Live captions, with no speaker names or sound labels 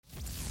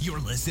You're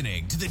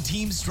listening to the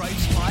Team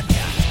Stripes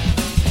Podcast.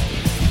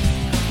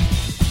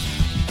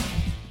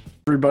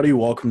 Everybody,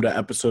 welcome to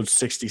episode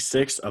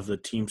 66 of the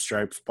Team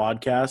Stripes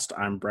Podcast.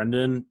 I'm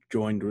Brendan,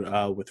 joined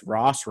with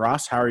Ross.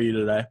 Ross, how are you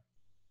today?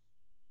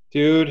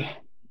 Dude,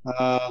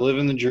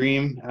 living the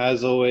dream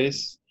as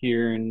always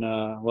here in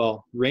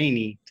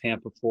rainy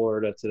Tampa,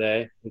 Florida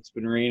today. It's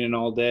been raining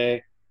all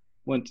day.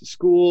 Went to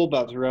school,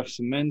 about to ref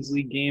some men's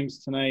league games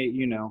tonight.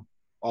 You know,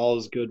 all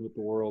is good with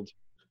the world.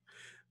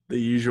 The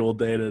usual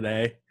day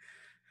today.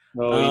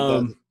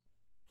 There's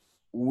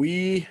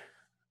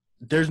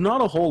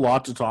not a whole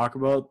lot to talk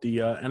about. The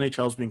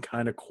NHL's been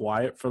kind of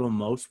quiet for the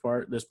most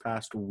part this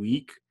past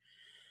week.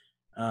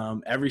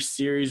 Every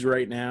series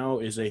right now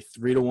is a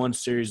 3-1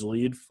 series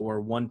lead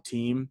for one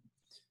team.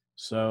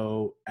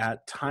 So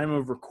at time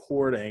of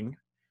recording,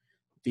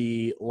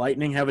 the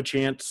Lightning have a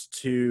chance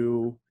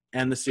to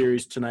end the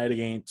series tonight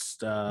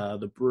against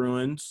the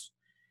Bruins.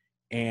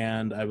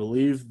 And I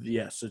believe,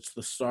 yes, it's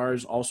the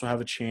Stars also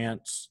have a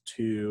chance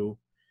to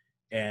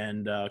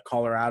end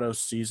Colorado's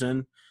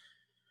season.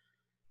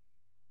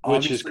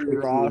 Which is crazy.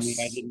 Ross,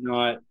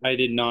 I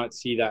did not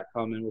see that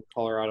coming with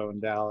Colorado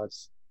and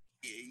Dallas.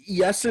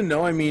 Yes and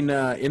no. I mean,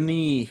 in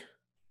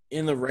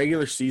the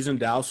regular season,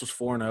 Dallas was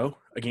 4-0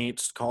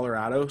 against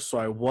Colorado, so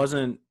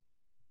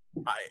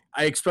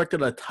I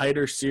expected a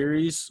tighter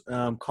series.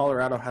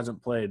 Colorado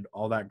hasn't played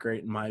all that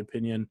great, in my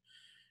opinion,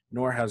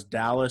 nor has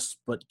Dallas.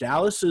 But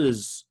Dallas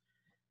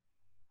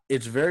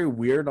it's very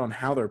weird on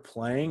how they're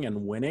playing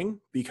and winning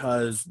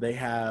because they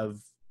have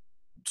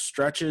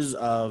stretches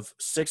of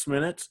 6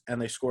 minutes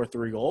and they score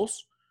 3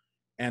 goals,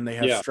 and they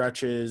have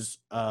stretches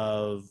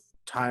of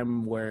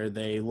time where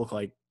they look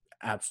like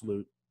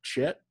absolute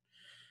shit.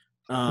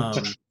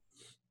 It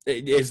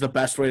is the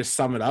best way to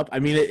sum it up. I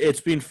mean,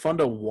 it's been fun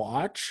to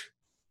watch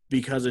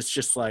because it's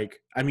just like,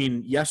 I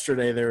mean,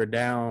 yesterday they were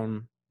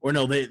down, or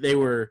no, they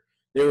were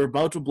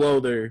about to blow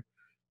their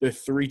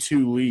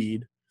 3-2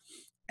 lead,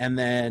 and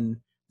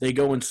then they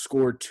go and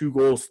score 2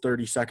 goals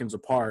 30 seconds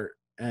apart.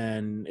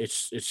 And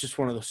it's just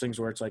one of those things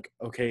where it's like,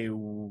 okay,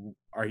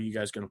 are you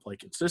guys going to play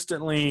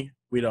consistently?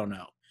 We don't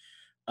know.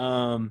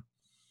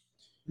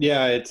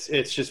 Yeah,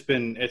 it's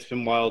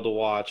been wild to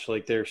watch.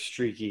 Like, they're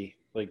streaky,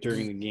 like,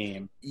 during the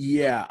game.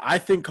 Yeah, I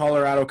think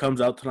Colorado comes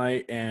out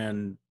tonight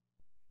and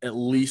at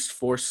least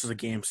forces a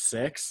game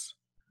 6.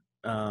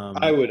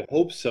 I would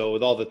hope so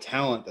with all the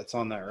talent that's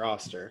on that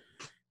roster.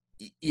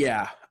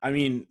 Yeah, I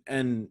mean,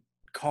 and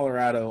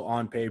Colorado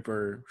on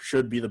paper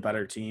should be the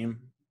better team.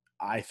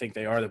 I think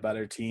they are the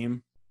better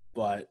team,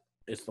 but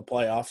it's the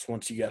playoffs.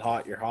 Once you get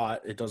hot, you're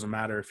hot. It doesn't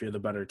matter if you're the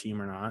better team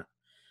or not.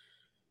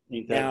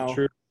 Ain't that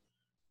true?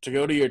 To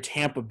go to your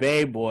Tampa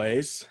Bay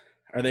boys,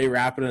 are they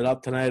wrapping it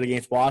up tonight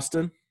against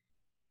Boston?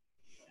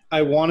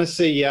 I want to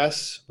say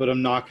yes, but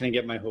I'm not going to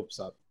get my hopes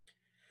up.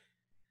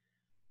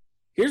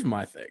 Here's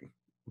my thing.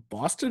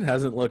 Boston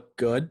hasn't looked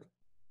good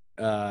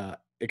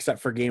except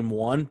for game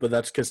 1, but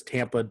that's because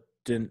Tampa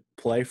didn't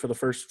play for the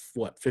first,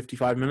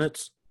 55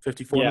 minutes?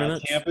 54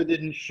 minutes? Yeah, Tampa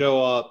didn't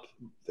show up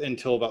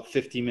until about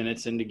 50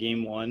 minutes into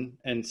game 1,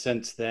 and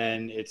since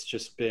then it's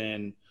just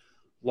been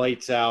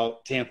lights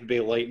out, Tampa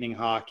Bay Lightning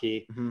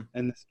hockey. Mm-hmm.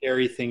 And the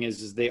scary thing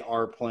is they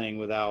are playing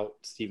without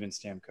Steven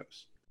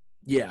Stamkos.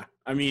 Yeah,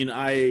 I mean,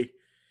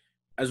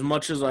 as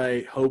much as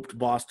I hoped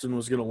Boston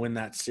was going to win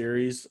that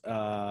series,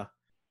 I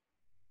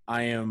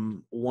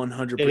am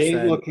 100%. It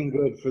ain't looking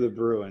good for the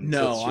Bruins.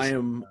 No,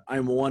 I'm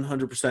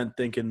 100%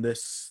 thinking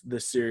this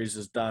series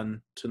is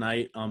done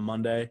tonight on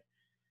Monday.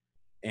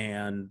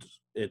 And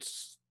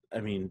if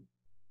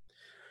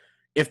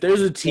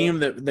there's a team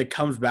that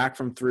comes back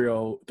from 3-0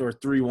 or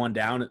 3-1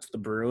 down, it's the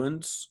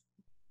Bruins.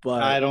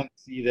 But I don't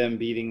see them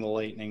beating the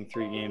Lightning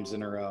 3 games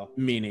in a row.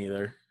 Me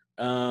neither.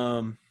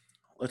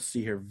 Let's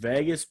see here.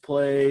 Vegas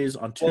plays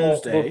on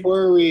Tuesday.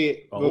 Before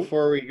we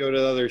go to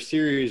the other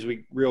series,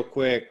 real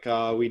quick,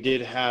 we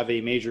did have a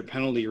major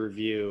penalty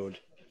reviewed.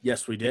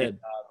 Yes, we did. In,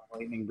 the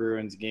Lightning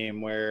Bruins game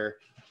where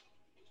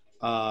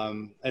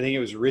I think it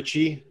was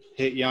Richie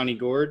hit Yanni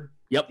Gourde.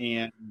 Yep.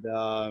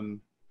 And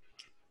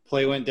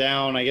play went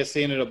down. I guess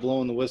they ended up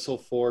blowing the whistle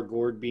for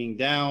Gourde being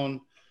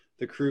down.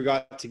 The crew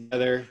got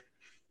together,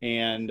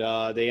 and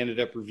they ended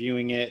up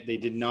reviewing it. They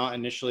did not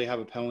initially have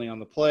a penalty on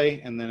the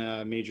play, and then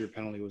a major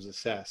penalty was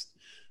assessed.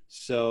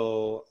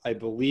 So I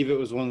believe it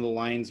was one of the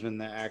linesmen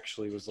that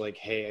actually was like,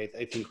 hey,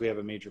 I think we have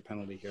a major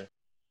penalty here.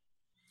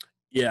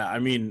 Yeah, I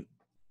mean,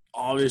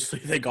 obviously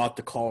they got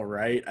the call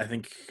right. I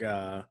think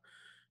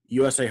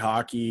USA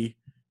Hockey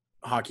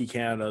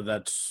Canada,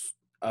 that's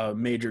a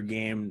major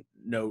game,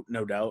 no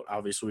doubt.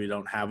 Obviously, we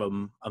don't have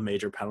a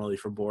major penalty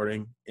for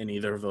boarding in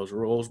either of those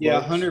rules.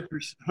 Yeah,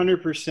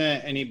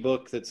 100%. Any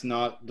book that's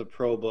not the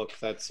pro book,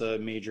 that's a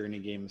major in a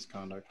game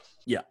misconduct.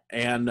 Yeah,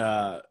 and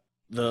the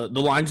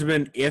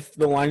linesman, if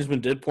the linesman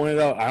did point it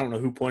out, I don't know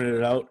who pointed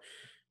it out.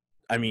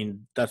 I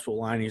mean, that's what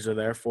lineies are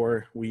there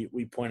for. We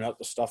point out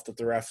the stuff that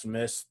the refs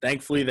miss.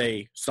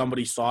 Thankfully,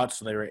 somebody saw it,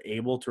 so they were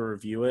able to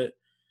review it.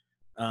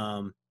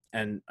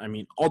 And, I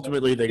mean,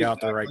 ultimately they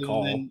got the right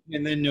call.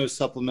 And then no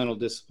supplemental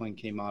discipline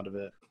came out of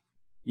it.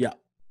 Yeah.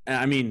 And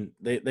I mean,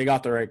 they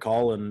got the right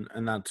call, and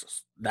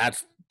that's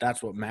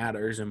what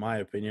matters, in my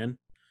opinion.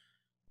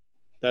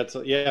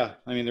 Yeah.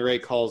 I mean, the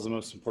right call is the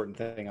most important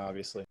thing,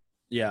 obviously.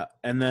 Yeah,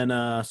 and then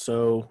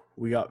so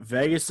we got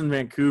Vegas and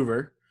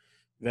Vancouver.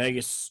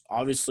 Vegas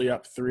obviously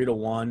up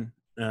 3-1.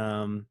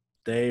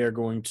 They are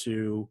going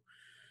to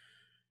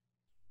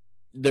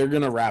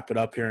wrap it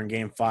up here in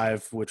Game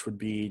 5, which would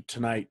be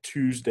tonight,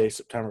 Tuesday,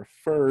 September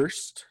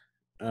 1st.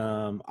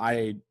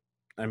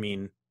 I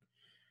mean,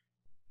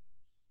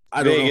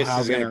 I don't Vegas know how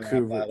is gonna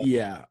Vancouver. wrap that up.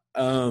 Yeah.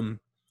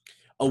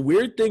 A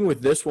weird thing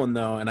with this one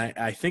though, and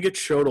I think it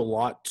showed a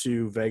lot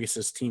to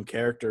Vegas's team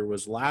character,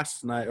 was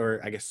last night, or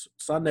I guess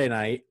Sunday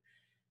night,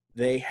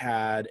 they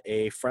had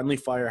a friendly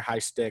fire high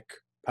stick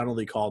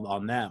penalty called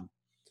on them.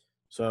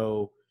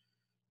 So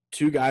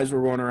 2 guys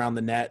were going around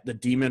the net. The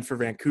D-man for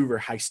Vancouver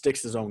high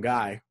sticks his own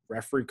guy.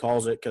 Referee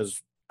calls it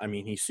because, I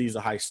mean, he sees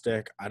a high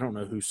stick. I don't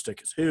know whose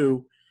stick is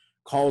who.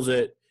 Calls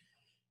it.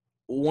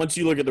 Once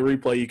you look at the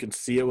replay, you can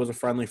see it was a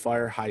friendly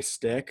fire high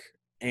stick.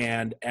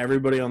 And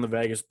everybody on the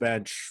Vegas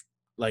bench,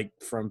 like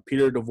from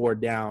Peter DeVore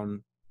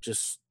down,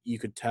 just you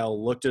could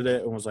tell, looked at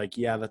it and was like,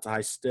 yeah, that's a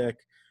high stick.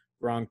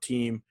 Wrong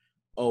team.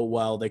 Oh,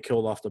 well, they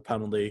killed off the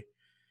penalty.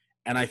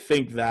 And I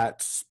think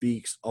that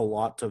speaks a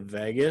lot to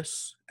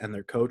Vegas and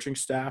their coaching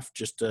staff,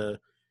 just to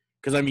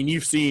 – because, I mean,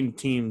 you've seen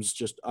teams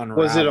just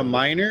unravel. Was it a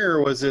minor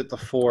or was it the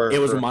 4? It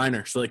was a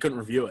minor, so they couldn't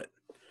review it.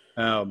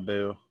 Oh,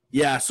 boo.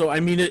 Yeah, so, I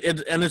mean,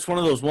 and it's one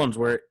of those ones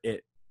where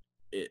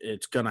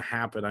it's going to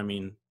happen. I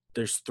mean,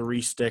 there's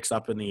 3 sticks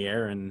up in the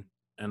air, and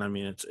I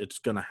mean, it's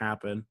going to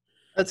happen.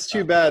 That's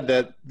too bad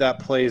that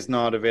play is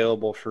not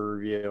available for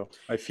review.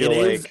 I feel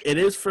it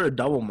is for a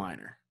double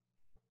minor.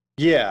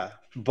 Yeah,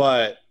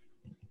 but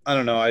I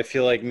don't know. I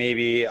feel like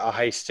maybe a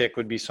high stick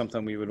would be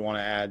something we would want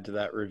to add to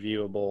that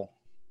reviewable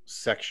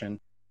section.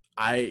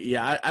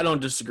 I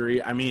don't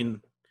disagree. I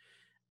mean,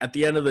 at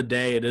the end of the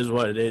day, it is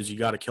what it is. You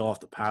got to kill off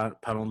the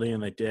penalty,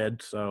 and they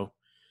did. So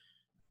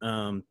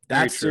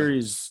that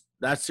series,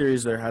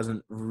 there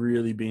hasn't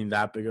really been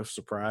that big of a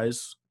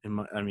surprise.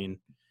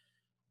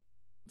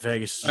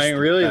 Vegas. I mean,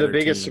 really, the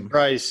biggest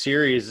surprise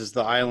series is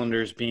the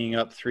Islanders being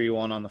up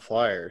 3-1 on the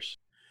Flyers.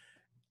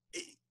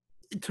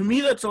 To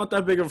me, that's not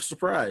that big of a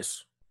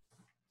surprise.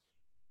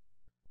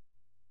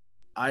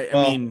 I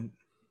mean,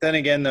 then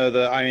again, though,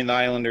 the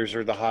Islanders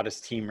are the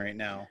hottest team right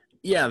now.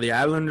 Yeah, the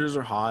Islanders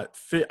are hot.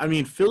 I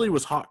mean, Philly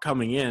was hot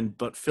coming in,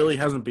 but Philly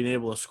hasn't been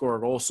able to score a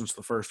goal since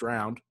the first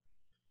round.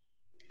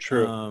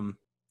 True.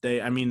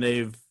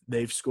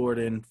 They've scored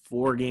in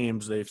 4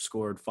 games. They've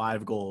scored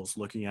 5 goals.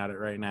 Looking at it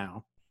right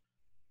now,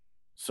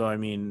 so I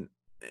mean,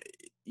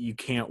 you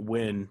can't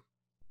win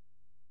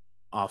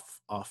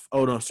off.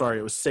 Oh no, sorry,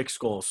 it was 6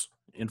 goals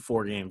in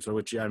 4 games. So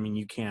which, I mean,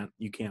 you can't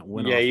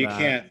win. Yeah, off you that.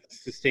 Can't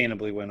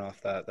sustainably win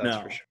off that.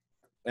 That's for sure.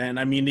 And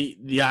I mean,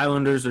 the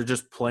Islanders are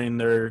just playing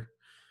their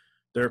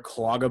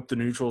clog up the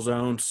neutral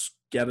zones,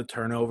 get a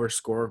turnover,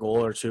 score a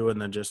goal or 2,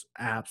 and then just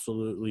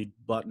absolutely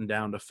button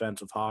down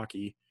defensive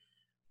hockey,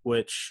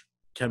 which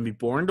can be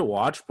boring to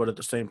watch, but at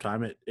the same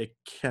time, it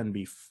can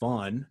be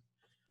fun.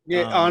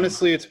 Yeah,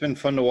 honestly, it's been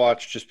fun to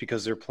watch just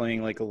because they're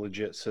playing like a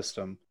legit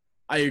system.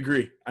 I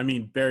agree. I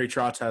mean, Barry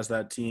Trotz has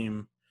that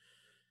team.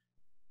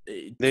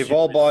 They've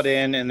all bought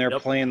in, and they're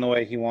playing the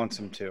way he wants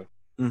them to.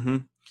 Mm-hmm.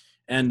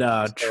 And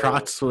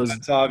Trotz was –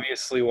 that's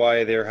obviously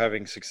why they're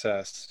having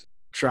success.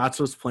 Trotz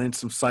was playing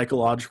some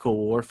psychological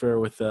warfare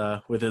with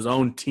his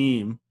own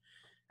team.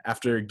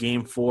 After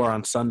Game 4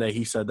 on Sunday,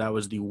 he said that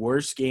was the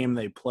worst game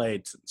they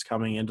played since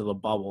coming into the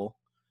bubble.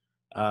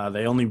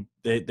 They won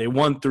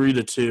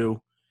 3-2,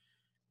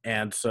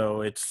 and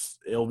so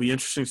it'll be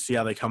interesting to see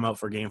how they come out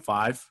for Game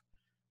 5.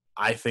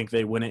 I think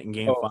they win it in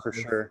Game 5 for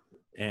sure.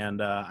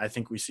 And I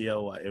think we see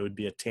it would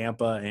be a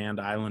Tampa and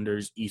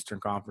Islanders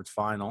Eastern Conference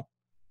final.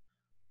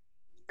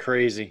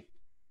 Crazy.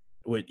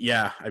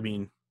 Yeah, I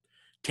mean,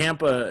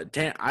 Tampa.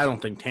 I don't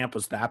think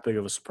Tampa's that big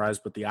of a surprise,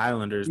 but the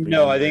Islanders.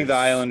 No, I think the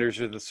Islanders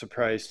are the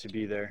surprise to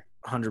be there.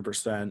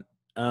 100%.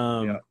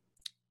 Yeah.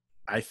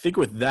 I think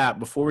with that,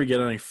 before we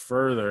get any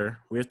further,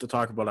 we have to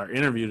talk about our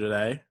interview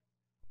today.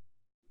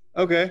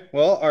 Okay.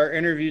 Well, our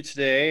interview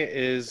today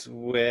is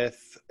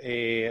with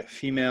a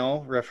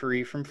female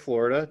referee from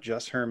Florida,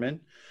 Jess Herman.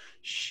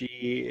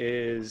 She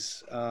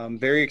is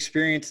very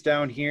experienced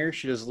down here.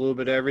 She does a little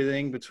bit of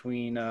everything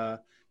between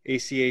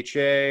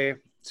ACHA,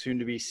 soon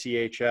to be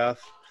CHF.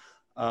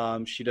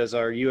 She does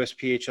our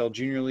USPHL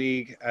Junior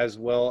League, as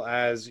well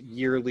as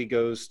yearly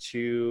goes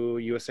to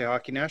USA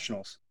Hockey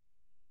Nationals.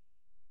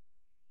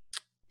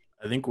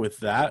 I think with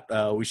that,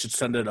 we should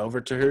send it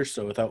over to her.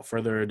 So without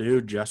further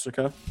ado,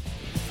 Jessica.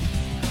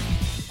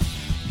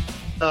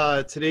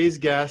 Today's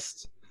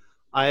guest,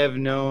 I have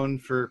known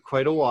for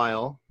quite a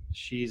while.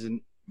 She's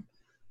an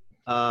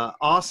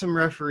awesome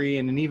referee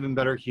and an even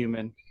better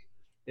human.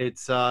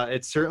 It's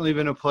certainly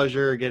been a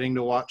pleasure getting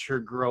to watch her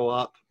grow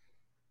up.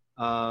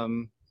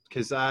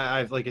 Because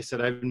like I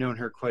said, I've known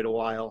her quite a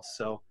while.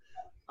 So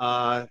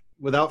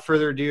without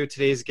further ado,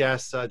 today's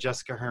guest,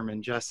 Jessica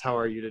Herman. Jess, how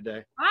are you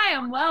today? Hi,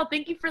 I'm well.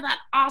 Thank you for that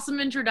awesome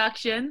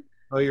introduction.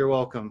 Oh, you're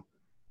welcome.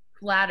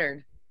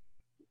 Flattered.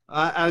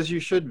 As you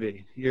should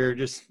be.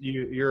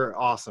 You're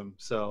awesome.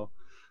 So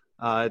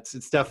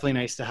it's definitely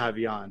nice to have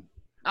you on.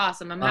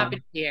 Awesome. I'm happy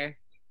to be here.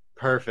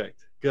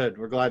 Perfect. Good.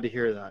 We're glad to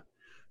hear that.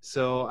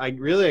 So I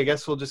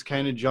guess we'll just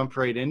kind of jump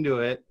right into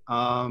it.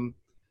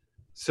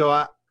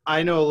 So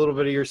I know a little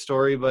bit of your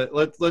story, but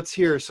let's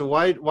hear. So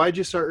why'd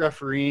you start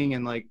refereeing,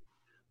 and like,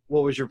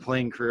 what was your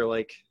playing career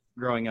like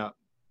growing up?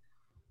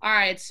 All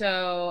right,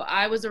 so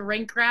I was a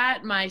rink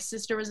rat. My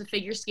sister was a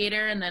figure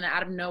skater, and then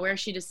out of nowhere,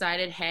 she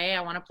decided, hey, I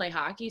want to play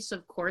hockey. So,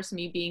 of course,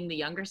 me being the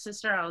younger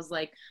sister, I was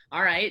like,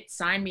 all right,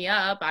 sign me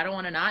up. I don't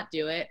want to not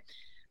do it.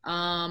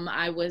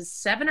 I was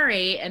 7 or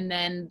 8, and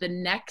then the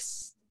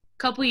next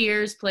couple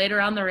years played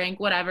around the rink,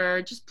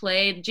 whatever, just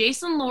played.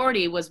 Jason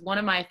Lordy was one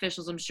of my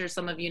officials. I'm sure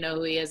some of you know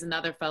who he is,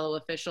 another fellow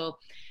official.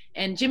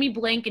 And Jimmy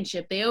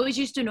Blankenship, they always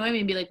used to annoy me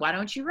and be like, why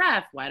don't you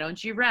ref? Why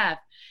don't you ref?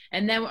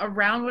 And then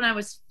around when I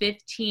was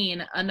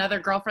 15, another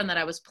girlfriend that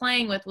I was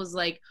playing with was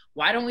like,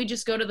 why don't we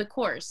just go to the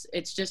course?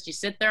 It's just you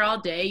sit there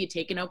all day, you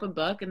take an open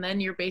book, and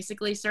then you're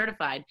basically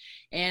certified.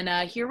 And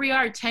here we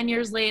are 10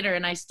 years later,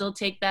 and I still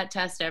take that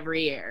test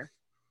every year.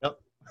 Yep.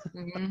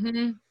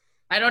 Mm-hmm.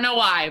 I don't know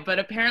why, but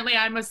apparently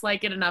I must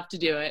like it enough to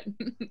do it.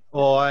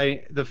 Well,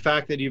 the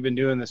fact that you've been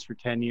doing this for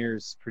 10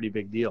 years is a pretty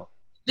big deal.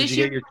 Did you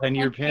get your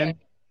 10-year pin?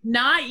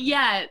 Not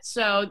yet.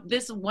 So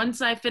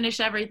once I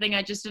finish everything,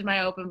 I just did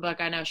my open book.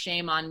 I know,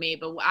 shame on me.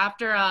 But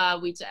after I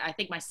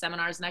think my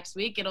seminar's next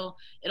week, it'll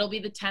be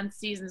the 10th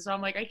season. So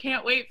I'm like, I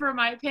can't wait for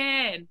my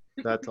pin.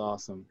 That's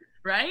awesome.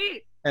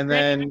 Right? And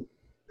then,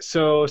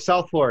 so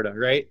South Florida,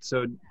 right?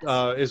 So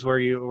is where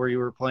you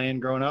were playing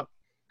growing up?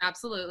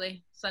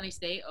 Absolutely. Sunny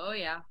State. Oh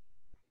yeah.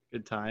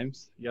 Good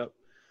times. Yep.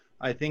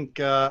 I think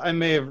I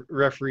may have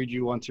refereed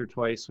you once or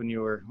twice when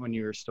you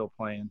were still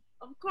playing.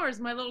 Of course,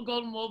 my little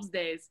Golden Wolves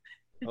days.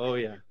 Oh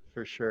yeah,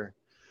 for sure.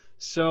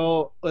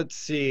 So let's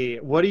see.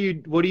 What do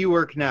you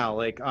work now,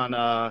 like on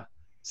a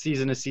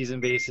season to season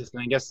basis,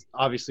 and I guess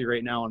obviously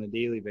right now on a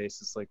daily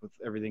basis, like with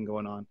everything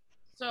going on?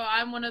 So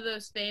I'm one of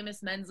those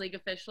famous men's league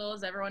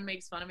officials. Everyone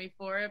makes fun of me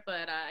for it,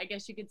 but I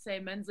guess you could say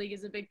men's league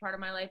is a big part of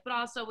my life. But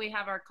also we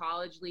have our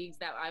college leagues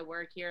that I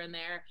work here and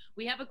there.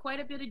 We have quite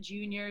a bit of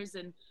juniors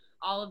and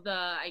all of the,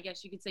 I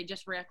guess you could say,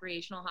 just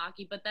recreational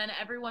hockey. But then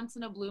every once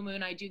in a blue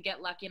moon, I do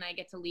get lucky and I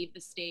get to leave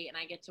the state and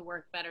I get to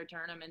work better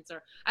tournaments,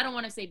 or I don't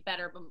want to say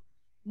better, but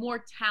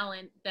more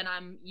talent than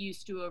I'm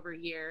used to over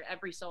here.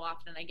 Every so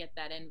often I get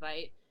that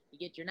invite. You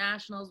get your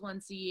nationals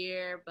once a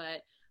year,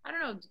 but I don't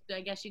know,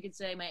 I guess you could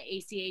say my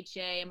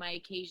ACHA and my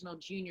occasional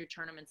junior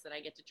tournaments that I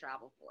get to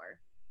travel for.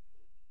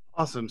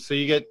 Awesome. So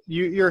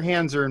your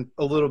hands are in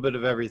a little bit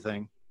of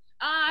everything.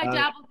 I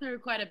dabble through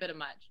quite a bit of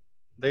much.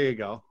 There you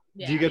go.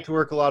 Yeah, do you get to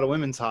work a lot of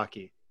women's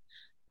hockey?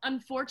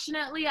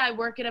 Unfortunately, I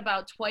work it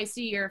about twice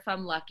a year if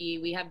I'm lucky.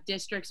 We have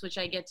districts which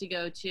I get to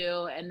go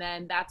to, and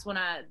then that's when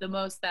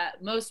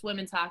most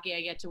women's hockey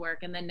I get to work,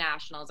 and then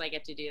nationals I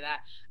get to do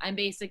that. I'm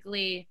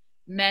basically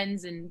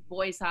men's and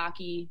boys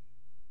hockey,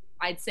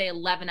 I'd say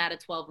 11 out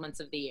of 12 months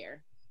of the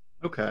year.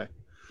 Okay.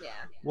 Yeah.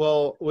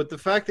 Well, with the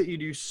fact that you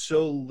do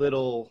so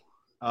little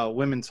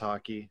women's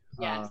hockey,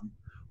 yes.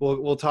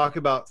 We'll talk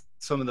about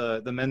some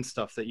of the men's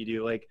stuff that you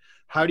do. Like,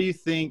 how do you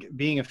think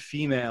being a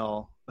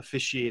female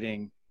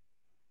officiating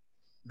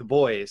the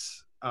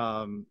boys,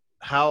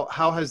 how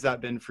has that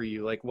been for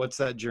you? Like, what's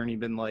that journey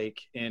been like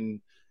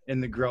in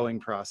the growing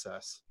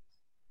process?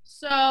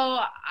 So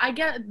I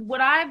get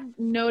what I've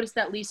noticed,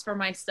 at least for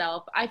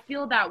myself, I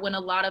feel that when a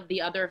lot of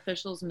the other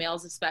officials,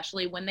 males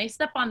especially, when they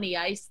step on the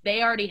ice,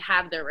 they already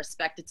have their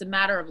respect. It's a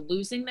matter of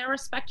losing their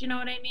respect. You know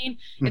what I mean?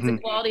 Mm-hmm. It's the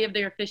quality of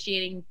their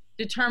officiating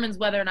determines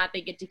whether or not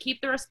they get to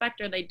keep the respect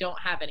or they don't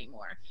have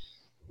anymore.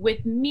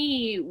 With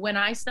me, when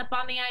I step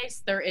on the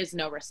ice, there is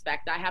no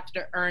respect. I have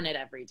to earn it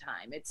every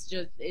time. It's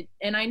just it,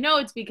 and I know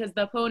it's because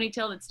the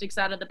ponytail that sticks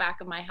out of the back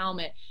of my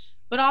helmet,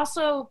 but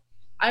also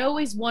I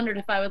always wondered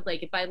if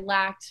I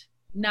lacked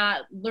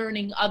not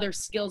learning other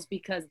skills,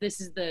 because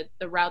this is the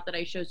route that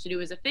I chose to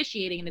do is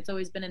officiating, and it's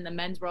always been in the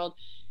men's world.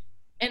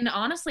 And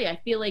honestly, I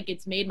feel like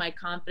it's made my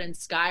confidence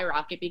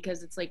skyrocket,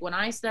 because it's like when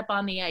I step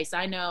on the ice,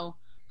 I know,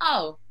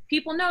 oh,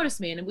 people notice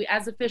me, and we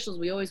as officials,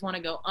 we always want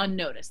to go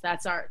unnoticed.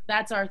 That's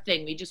our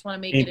thing. We just want to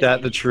make Ain't it.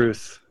 That the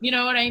truth? You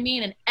know what I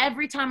mean? And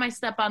every time I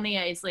step on the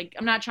ice, like,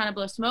 I'm not trying to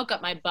blow smoke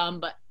up my bum,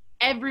 but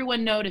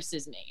everyone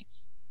notices me.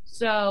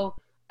 So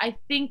I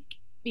think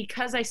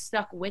because I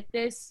stuck with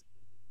this,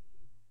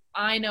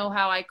 I know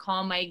how I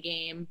calm my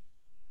game,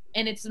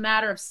 and it's a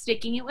matter of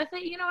sticking it with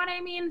it. You know what I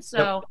mean?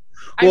 So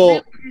I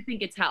really do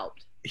think it's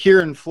helped.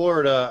 Here in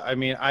Florida, I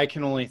mean, I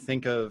can only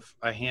think of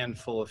a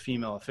handful of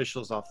female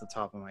officials off the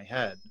top of my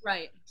head.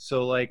 Right.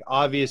 So, like,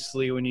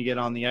 obviously, when you get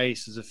on the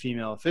ice as a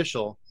female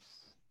official,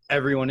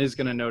 everyone is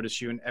going to notice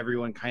you, and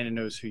everyone kind of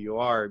knows who you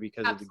are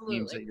because Absolutely. of the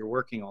games that you're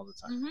working all the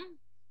time.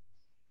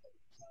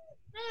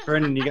 Mm-hmm.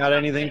 Brendan, you got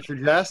anything for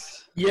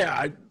Jess?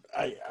 Yeah,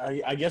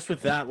 I guess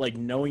with that, like,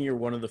 knowing you're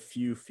one of the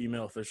few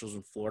female officials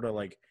in Florida,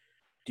 like,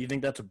 do you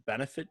think that's a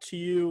benefit to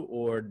you,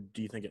 or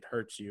do you think it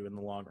hurts you in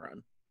the long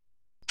run?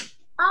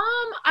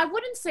 I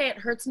wouldn't say it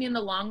hurts me in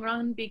the long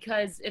run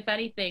because if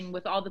anything,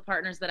 with all the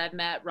partners that I've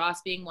met,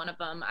 Ross being one of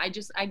them, I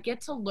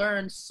get to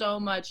learn so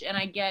much and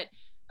I get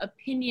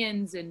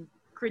opinions and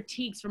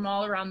critiques from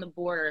all around the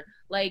border.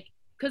 Like,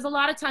 because a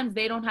lot of times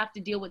they don't have to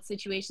deal with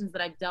situations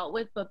that I've dealt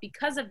with, but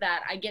because of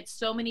that, I get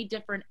so many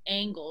different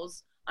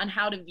angles on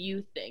how to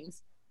view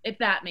things, if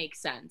that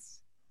makes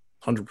sense.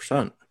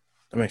 100%.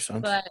 That makes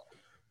sense. But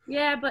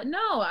yeah, but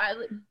no,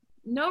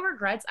 no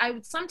regrets.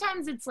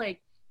 Sometimes it's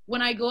like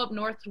when I go up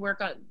north to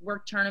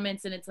work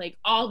tournaments and it's like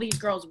all these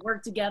girls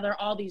work together,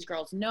 all these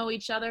girls know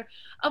each other.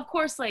 Of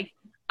course, like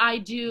I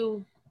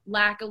do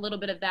lack a little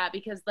bit of that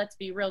because let's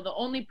be real, the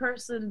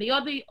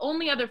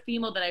only other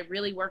female that I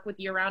really work with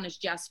year round is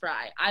Jess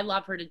Fry. I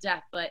love her to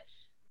death, but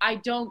I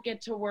don't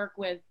get to work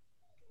with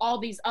all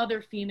these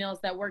other females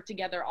that work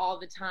together all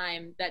the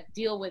time that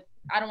deal with,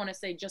 I don't want to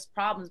say just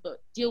problems,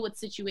 but deal with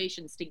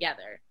situations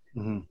together.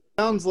 Mm-hmm.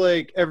 Sounds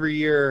like every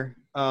year,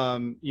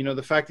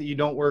 the fact that you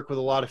don't work with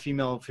a lot of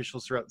female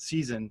officials throughout the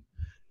season,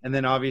 and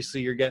then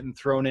obviously you're getting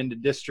thrown into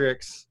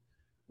districts,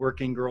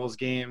 working girls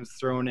games,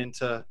 thrown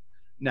into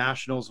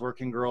nationals,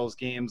 working girls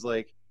games,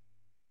 like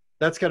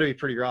that's got to be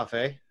pretty rough,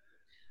 eh?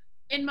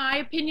 In my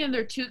opinion,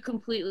 they're two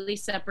completely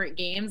separate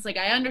games. Like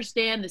I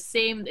understand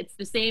it's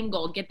the same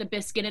goal, get the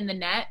biscuit in the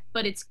net,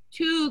 but it's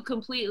two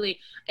completely,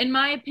 in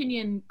my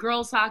opinion,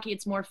 girls hockey,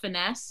 it's more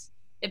finesse,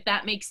 if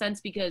that makes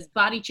sense, because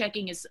body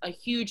checking is a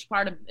huge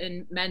part of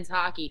in men's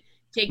hockey.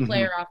 Take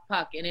player off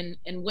puck, and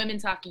in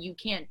women's hockey, you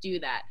can't do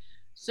that.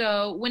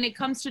 So when it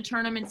comes to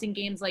tournaments and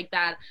games like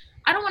that,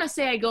 I don't want to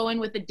say I go in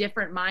with a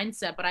different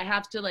mindset, but I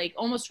have to like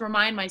almost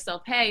remind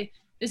myself, hey,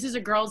 this is a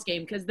girls'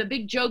 game. Because the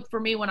big joke for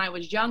me when I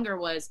was younger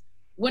was,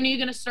 when are you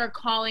going to start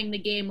calling the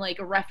game like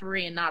a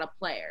referee and not a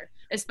player?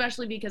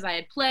 Especially because I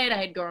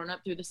had grown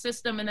up through the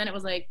system, and then it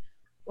was like,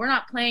 we're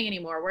not playing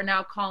anymore. We're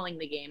now calling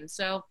the game.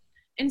 So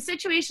in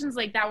situations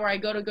like that where I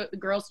go to the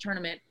girls'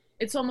 tournament,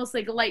 it's almost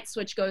like a light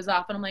switch goes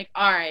off, and I'm like,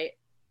 all right,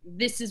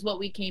 this is what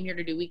we came here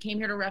to do. We came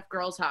here to ref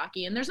girls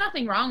hockey, and there's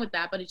nothing wrong with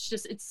that, but it's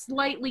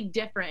slightly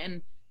different,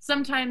 and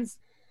sometimes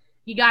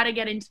you got to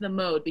get into the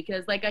mode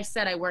because, like I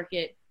said, I work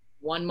it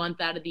 1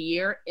 month out of the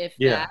year, if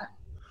that.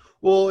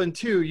 Well, and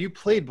two, you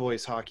played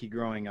boys hockey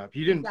growing up.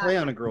 You didn't play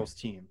on a girls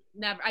team.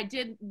 Never. I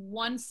did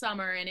one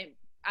summer, and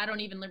I don't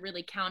even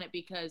really count it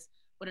because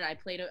what did I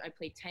play? I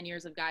played 10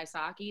 years of guys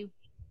hockey.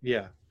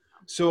 Yeah.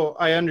 So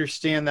I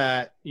understand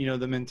that,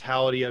 the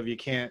mentality of you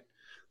can't,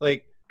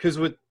 like, because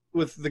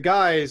with the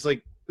guys,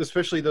 like,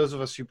 especially those of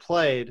us who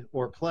played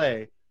or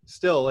play,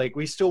 still, like,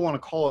 we still want to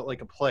call it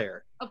like a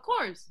player. Of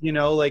course.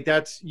 Like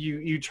that's,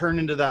 you turn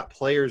into that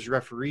player's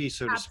referee,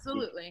 so to speak.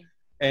 Absolutely.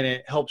 And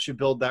it helps you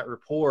build that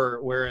rapport.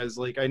 Whereas,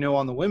 like, I know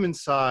on the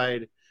women's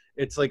side,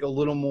 it's like a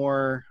little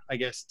more, I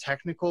guess,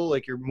 technical.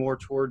 Like you're more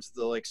towards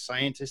the like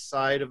scientist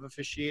side of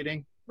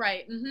officiating.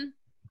 Right. Mm-hmm.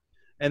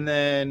 And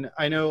then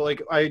I know,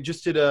 like, I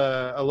just did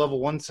a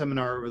level 1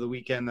 seminar over the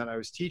weekend that I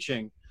was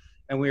teaching,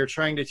 and we were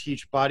trying to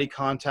teach body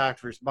contact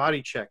versus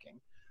body checking.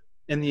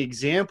 And the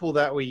example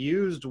that we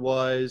used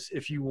was,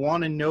 if you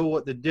want to know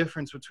what the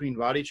difference between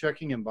body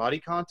checking and body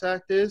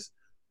contact is,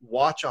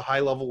 watch a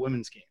high-level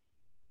women's game.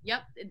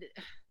 Yep.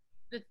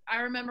 I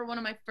remember one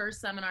of my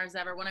first seminars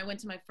ever, when I went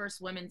to my first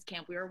women's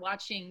camp, we were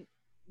watching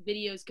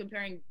videos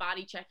comparing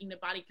body checking to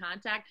body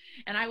contact,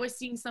 and I was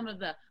seeing some of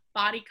the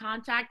body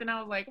contact, and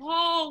I was like,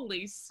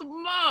 holy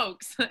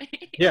smokes.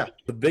 Yeah.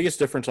 The biggest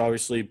difference,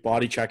 obviously,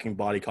 body checking,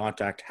 body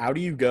contact. How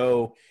do you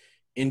go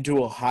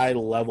into a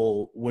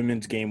high-level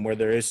women's game where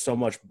there is so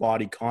much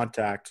body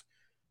contact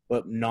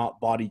but not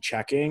body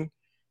checking,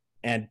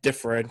 and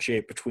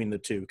differentiate between the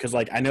two? Because,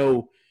 like, I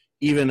know –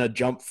 even a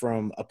jump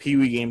from a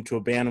peewee game to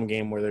a bantam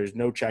game where there's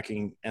no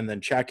checking and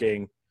then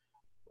checking,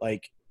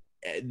 like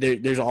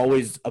there's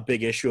always a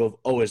big issue of,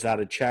 oh, is that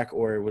a check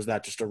or was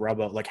that just a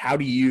rub out? Like, how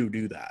do you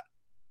do that?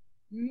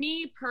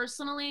 Me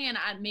personally, and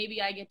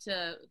maybe I get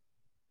to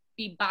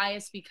be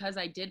biased because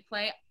I did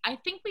play, I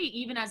think we,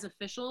 even as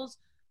officials,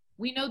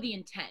 we know the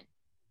intent.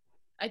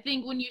 I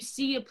think when you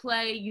see a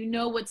play, you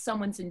know what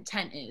someone's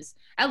intent is,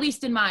 at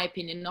least in my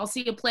opinion. I'll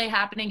see a play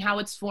happening, how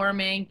it's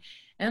forming,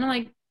 and I'm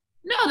like,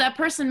 no, that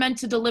person meant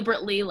to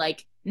deliberately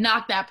like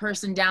knock that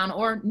person down,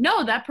 or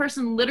no, that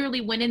person literally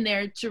went in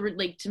there to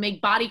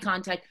make body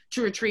contact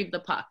to retrieve the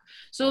puck.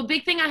 So a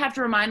big thing I have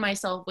to remind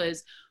myself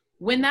was,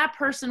 when that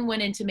person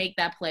went in to make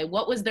that play,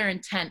 what was their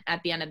intent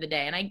at the end of the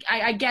day? And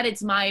I get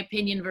it's my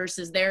opinion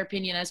versus their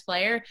opinion as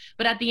player,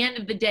 but at the end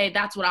of the day,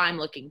 that's what I'm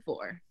looking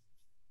for.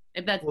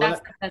 If that's the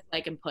best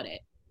I can put it.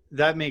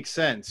 That makes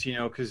sense,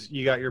 because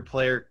you got your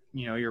player,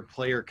 your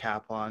player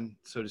cap on,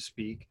 so to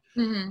speak.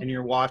 Mm-hmm. And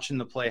you're watching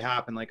the play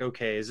happen, like,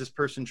 okay, is this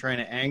person trying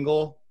to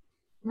angle,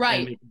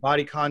 right, and make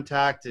body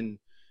contact and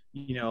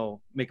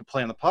make a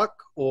play on the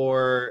puck,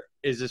 or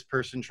is this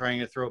person trying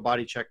to throw a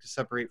body check to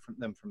separate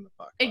them from the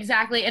puck?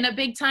 Exactly. And a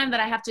big time that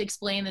I have to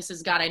explain this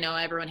is, God, I know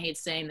everyone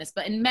hates saying this,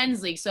 but in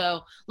men's league,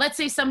 so let's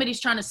say somebody's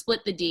trying to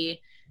split the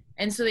D,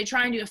 and so they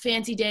try and do a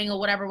fancy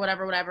dangle, whatever,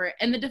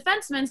 and the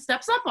defenseman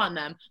steps up on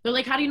them. They're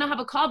like, how do you not have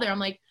a call there? I'm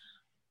like,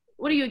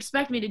 what do you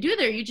expect me to do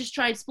there? You just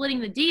tried splitting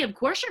the D. Of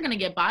course you're going to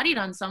get bodied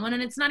on someone.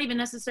 And it's not even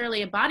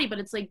necessarily a body, but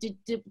it's like,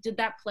 did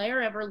that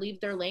player ever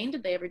leave their lane?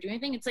 Did they ever do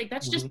anything? It's like,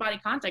 that's just body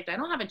contact. I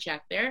don't have a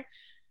check there.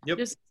 Yep.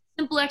 Just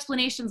simple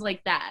explanations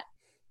like that.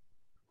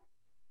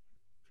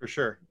 For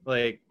sure.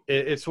 Like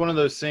it's one of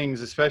those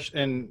things,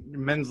 especially in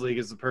men's league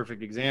is the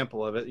perfect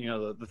example of it. You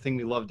know, the thing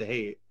we love to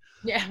hate.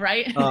 Yeah.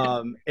 Right.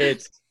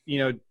 It's, you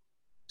know,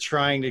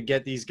 trying to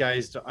get these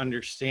guys to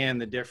understand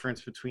the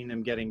difference between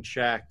them getting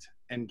checked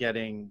and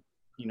getting,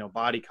 you know,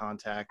 body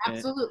contact.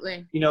 Absolutely.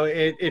 And, you know,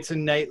 it's a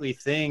nightly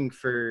thing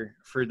for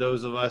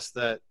those of us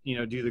that, you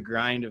know, do the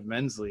grind of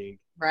men's league.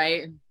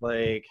 Right.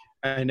 Like,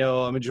 I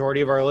know a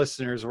majority of our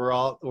listeners, we're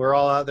all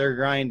out there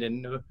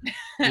grinding,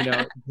 you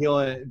know,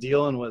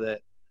 dealing with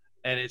it.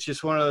 And it's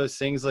just one of those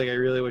things, like, I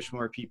really wish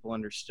more people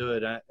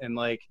understood. And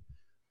like,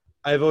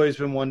 I've always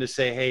been one to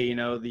say, hey, you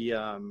know,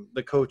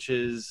 the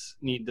coaches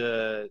need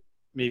to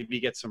maybe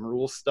get some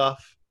rule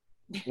stuff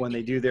when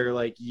they do their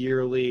like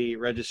yearly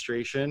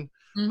registration.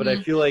 But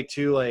I feel like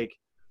too, like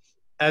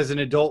as an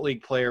adult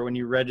league player, when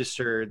you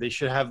register, they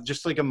should have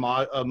just like a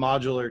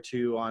module or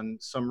two on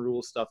some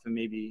rule stuff, and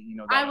maybe, you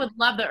know, I would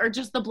love that, or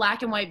just the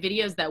black and white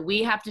videos that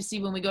we have to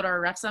see when we go to our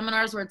ref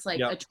seminars, where it's like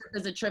a trip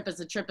is a trip is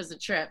a trip is a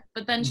trip,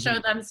 but then show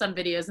them some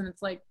videos and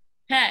it's like,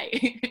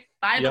 hey,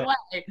 by the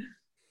way.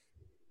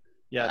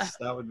 Yes,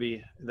 that would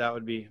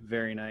be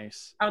very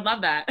nice. I would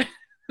love that.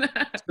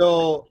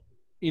 So,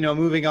 you know,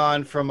 moving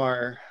on from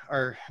our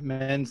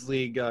men's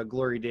league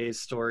glory days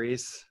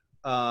stories,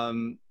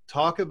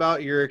 talk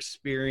about your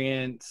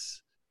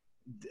experience,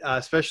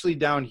 especially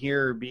down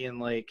here, being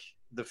like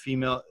the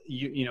female,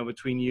 you know,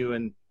 between you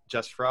and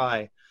Jess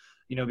Fry,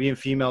 you know, being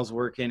females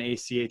working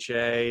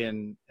ACHA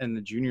and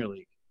the junior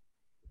league.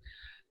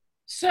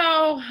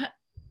 So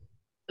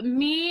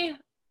me,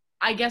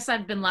 I guess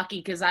I've been lucky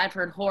because I've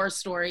heard horror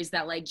stories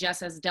that like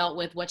Jess has dealt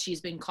with, what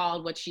she's been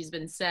called, what she's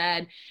been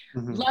said.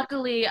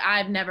 Luckily,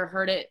 I've never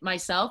heard it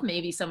myself.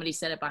 Maybe somebody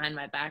said it behind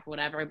my back,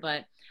 whatever.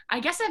 But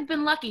I guess I've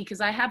been lucky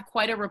because I have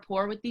quite a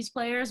rapport with these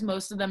players.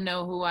 Most of them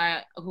know who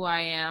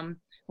I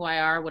am, who I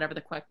are, whatever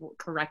the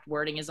correct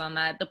wording is on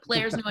that. The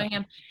players know who I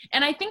am.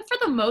 And I think for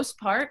the most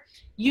part,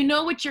 you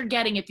know what you're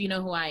getting if you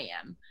know who I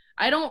am.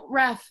 I don't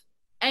ref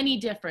any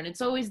different.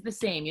 It's always the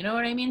same. You know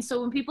what I mean?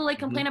 So when people like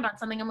complain about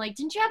something, I'm like,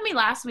 didn't you have me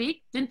last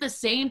week? Didn't the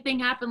same thing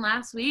happen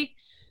last week?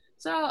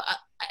 So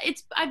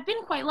I've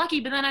been quite lucky.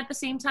 But then at the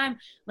same time,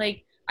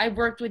 like I've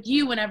worked with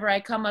you whenever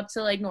I come up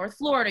to like North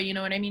Florida, you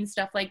know what I mean?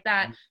 Stuff like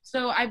that.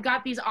 So I've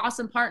got these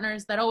awesome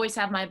partners that always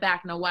have my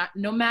back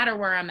no matter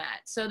where I'm at.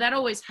 So that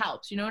always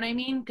helps. You know what I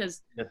mean?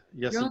 Because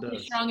you're only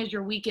as strong as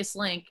your weakest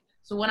link.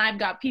 So when I've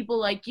got people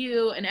like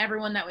you and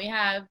everyone that we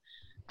have,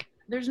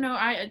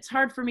 it's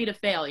hard for me to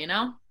fail, you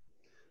know?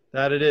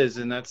 That it is.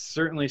 And that's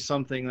certainly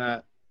something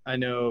that I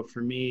know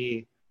for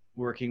me,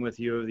 working with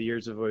you over the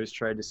years, I've always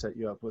tried to set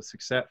you up with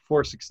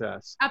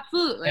success.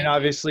 Absolutely. And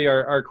obviously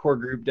our core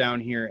group down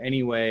here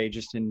anyway,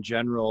 just in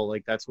general,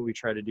 like that's what we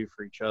try to do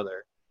for each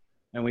other.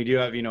 And we do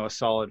have, you know, a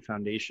solid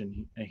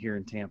foundation here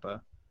in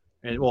Tampa.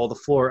 And well,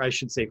 I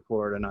should say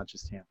Florida, not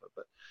just Tampa,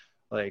 but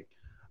like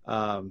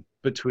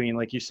between,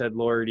 like you said,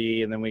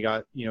 Lordy, and then we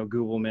got, you know,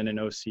 Googleman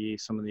and OC,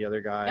 some of the other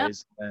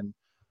guys. Yep.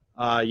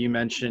 And you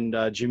mentioned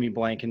Jimmy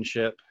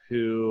Blankenship,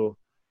 who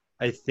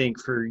I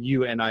think for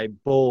you and I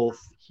both,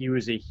 he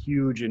was a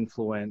huge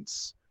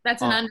influence.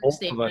 That's an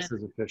understatement. Both of us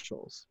as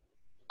officials.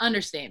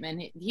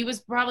 Understatement. He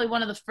was probably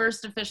one of the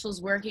first officials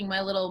working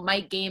my little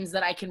Mike games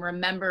that I can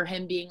remember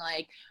him being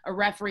like a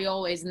referee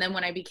always. And then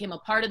when I became a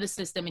part of the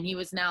system, and he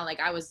was now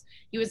like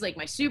he was like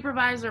my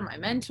supervisor, my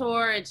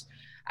mentor.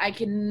 I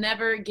can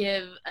never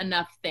give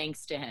enough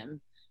thanks to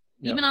him.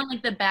 Yep. Even on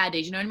like the bad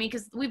days, you know what I mean?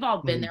 Because we've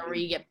all been there where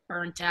you get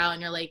burnt out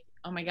and you're like,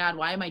 oh my God,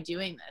 why am I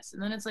doing this?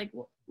 And then it's like,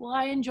 well,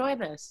 I enjoy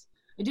this.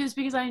 I do this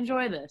because I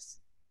enjoy this.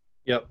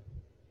 Yep.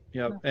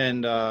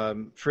 And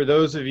for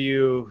those of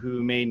you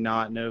who may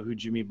not know who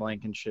Jimmy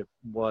Blankenship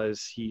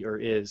was, he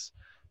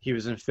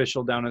was an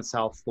official down in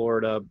South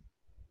Florida,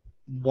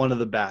 one of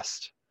the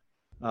best.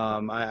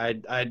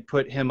 I'd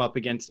put him up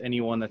against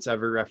anyone that's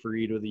ever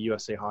refereed with a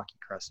USA Hockey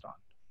crest on.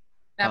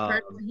 That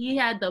person, he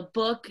had the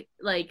book,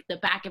 like the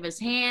back of his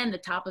hand, the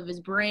top of his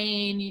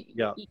brain.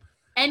 Yeah.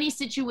 Any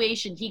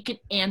situation, he could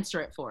answer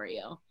it for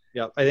you.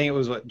 Yeah. I think it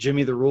was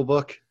Jimmy the Rule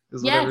Book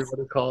is what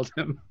everybody called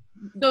him.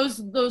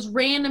 Those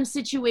random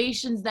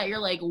situations that you're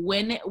like,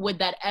 when would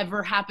that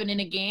ever happen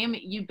in a game?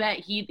 You bet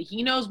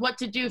he knows what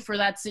to do for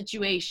that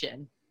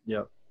situation.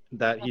 Yep.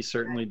 That he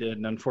certainly did.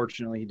 And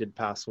unfortunately, he did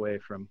pass away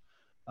from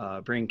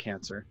brain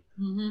cancer.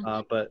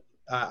 But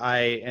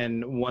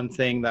and one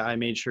thing that I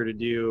made sure to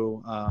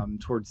do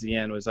towards the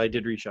end was I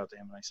did reach out to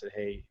him and I said,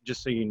 hey,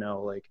 just so you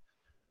know, like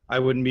I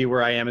wouldn't be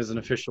where I am as an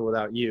official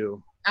without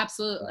you.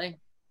 Absolutely.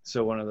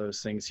 So one of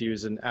those things, he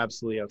was an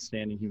absolutely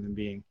outstanding human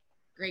being.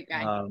 Great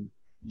guy.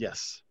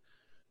 Yes.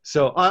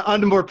 So on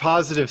to more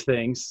positive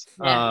things.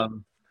 Yeah.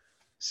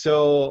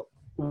 So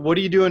what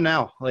are you doing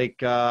now?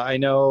 Like, I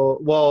know,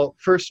 well,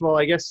 first of all,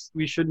 I guess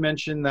we should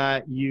mention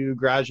that you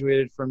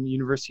graduated from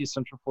University of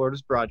Central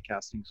Florida's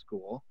broadcasting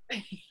school.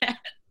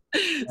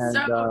 And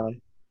So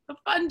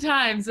fun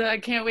times. I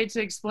can't wait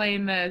to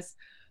explain this.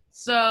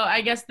 So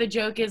I guess the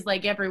joke is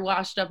like every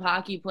washed up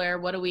hockey player,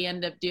 what do we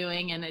end up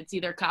doing? And it's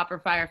either cop or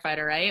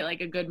firefighter, right? Like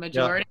a good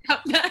majority of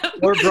them.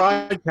 or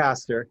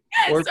broadcaster.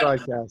 Or So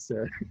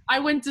broadcaster. I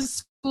went to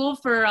school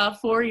for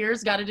 4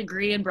 years, got a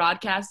degree in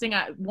broadcasting.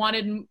 I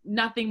wanted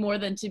nothing more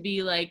than to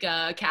be like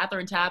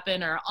Catherine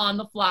Tappan or On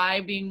the Fly,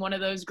 being one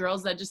of those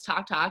girls that just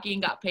talked hockey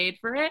and got paid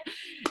for it.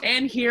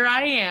 And here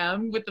I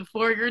am with a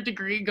 4-year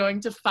degree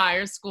going to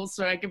fire school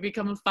so I could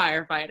become a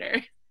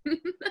firefighter.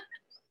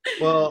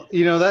 Well,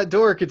 that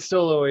door could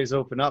still always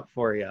open up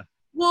for you.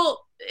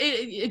 Well,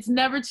 it's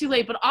never too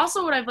late. But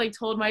also what I've like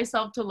told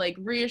myself to like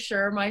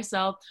reassure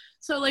myself.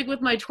 So like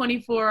with my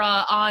 24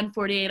 on,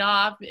 48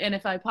 off, and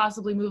if I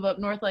possibly move up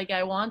north like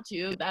I want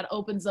to, that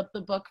opens up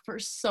the book for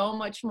so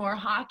much more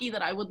hockey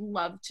that I would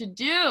love to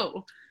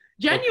do.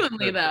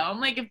 Genuinely though, I'm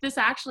like, if this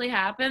actually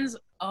happens,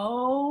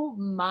 oh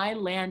my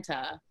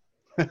Lanta.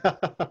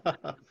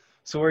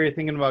 So where are you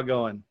thinking about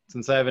going?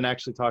 Since I haven't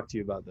actually talked to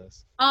you about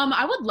this.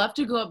 I would love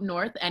to go up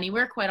north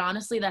anywhere, quite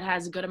honestly, that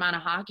has a good amount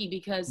of hockey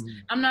because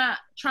I'm not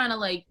trying to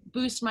like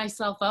boost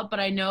myself up, but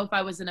I know if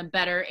I was in a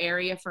better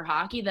area for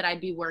hockey that I'd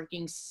be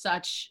working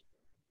such.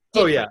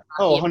 Oh yeah.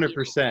 Oh,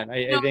 100%.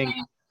 I think,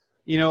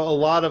 a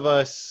lot of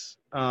us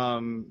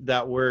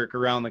that work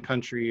around the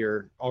country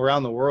or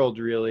around the world,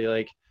 really,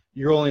 like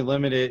you're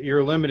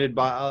limited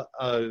by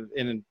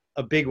in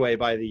a big way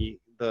by the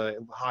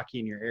hockey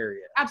in your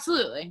area.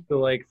 Absolutely. So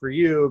like for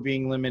you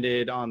being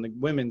limited on the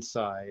women's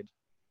side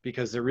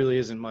because there really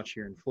isn't much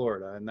here in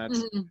Florida, and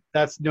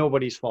that's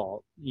nobody's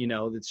fault.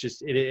 It's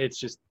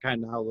just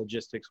kind of how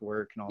logistics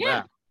work and all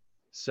that.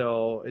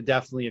 So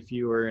definitely if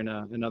you were in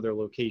another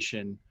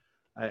location,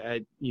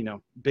 I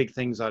big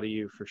things out of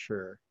you for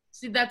sure.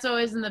 See, that's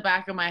always in the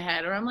back of my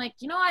head, or I'm like,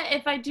 what,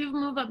 if I do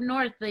move up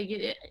north, like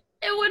it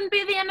wouldn't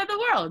be the end of the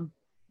world.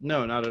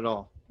 No, not at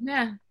all.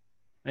 Yeah.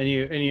 And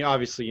you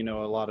obviously a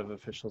lot of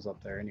officials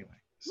up there anyway.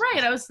 So.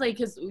 Right. I was like,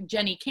 because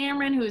Jenny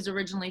Cameron, who is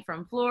originally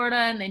from Florida,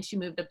 and then she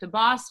moved up to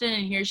Boston,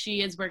 and here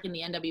she is working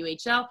the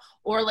NWHL,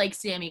 or like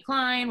Sammy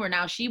Klein, where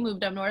now she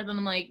moved up north, and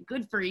I'm like,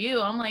 good for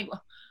you. I'm like,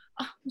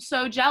 I'm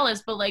so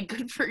jealous, but like,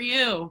 good for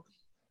you.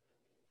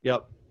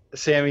 Yep.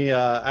 Sammy,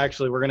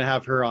 actually, we're going to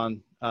have her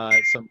on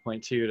at some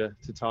point too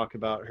to talk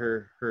about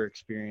her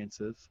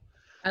experiences.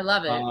 I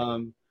love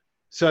it.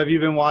 So have you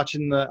been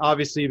watching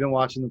obviously you've been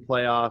watching the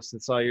playoffs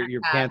and saw your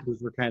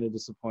Panthers were kind of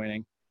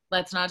disappointing.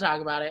 Let's not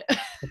talk about it.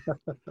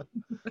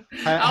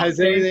 Has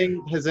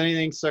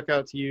anything stuck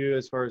out to you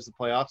as far as the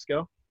playoffs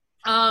go?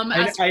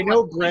 I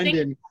know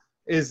Brendan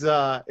is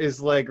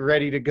like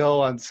ready to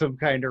go on some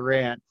kind of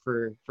rant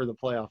for the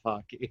playoff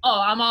hockey.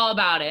 Oh, I'm all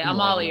about it.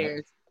 I'm all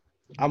ears.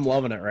 I'm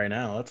loving it right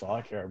now. That's all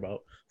I care about.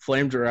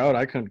 Flames are out.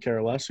 I couldn't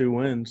care less who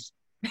wins.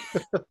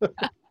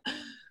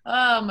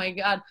 Oh my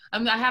God.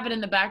 I have it in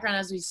the background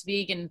as we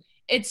speak. And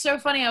it's so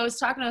funny. I was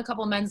talking to a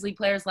couple of men's league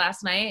players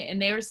last night, and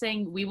they were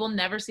saying we will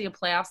never see a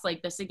playoffs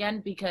like this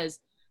again because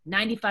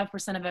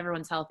 95% of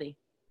everyone's healthy.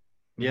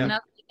 Yeah. And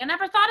I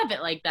never thought of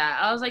it like that.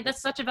 I was like,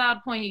 that's such a valid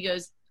point. He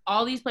goes,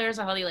 all these players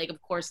are healthy. Like,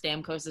 of course,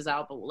 Stamkos is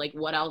out, but like,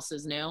 what else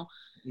is new?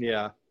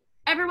 Yeah.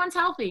 Everyone's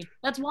healthy.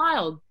 That's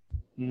wild.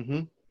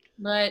 Mm-hmm.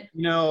 But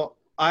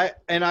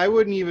I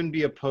wouldn't even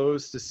be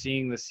opposed to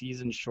seeing the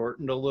season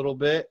shortened a little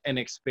bit and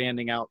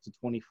expanding out to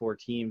 24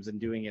 teams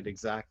and doing it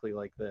exactly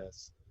like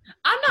this.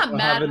 I'm not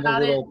mad about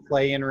having the little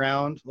play-in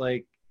round,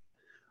 like,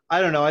 I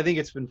don't know. I think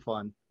it's been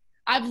fun.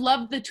 I've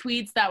loved the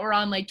tweets that were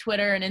on like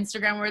Twitter and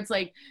Instagram where it's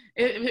like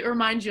it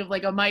reminds you of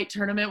like a Mite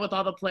tournament with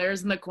all the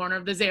players in the corner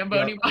of the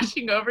Zamboni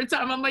watching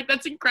overtime. I'm like,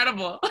 that's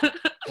incredible.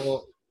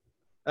 Well,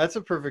 that's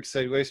a perfect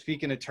segue.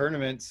 Speaking of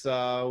tournaments,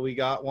 we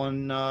got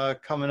one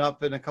coming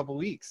up in a couple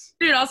weeks.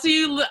 Dude, I'll see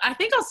you. I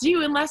think I'll see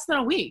you in less than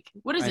a week.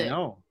 What is it? I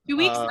know. 2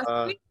 weeks? Less than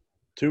a week?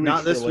 2 weeks.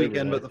 Not this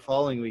weekend, but the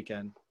following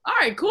weekend. All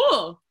right,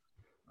 cool.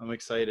 I'm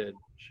excited.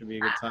 Should be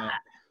a good time.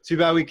 Too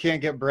bad we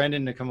can't get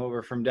Brendan to come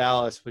over from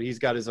Dallas, but he's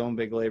got his own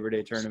big Labor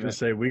Day tournament. I was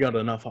gonna say, we got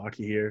enough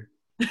hockey here.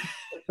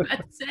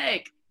 That's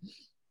sick.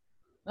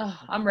 Oh,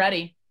 I'm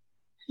ready.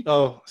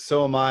 Oh,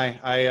 so am I.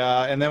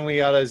 And then we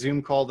got a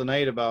Zoom call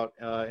tonight about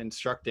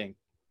instructing.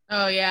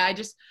 Oh yeah,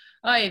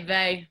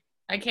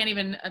 I can't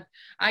even.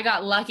 I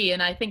got lucky,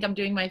 and I think I'm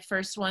doing my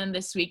first one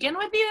this weekend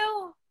with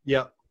you.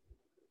 Yep.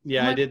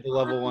 Yeah, I did the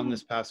level 1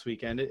 this past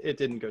weekend. It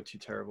didn't go too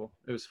terrible.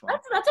 It was fun.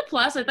 That's a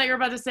plus. I thought you were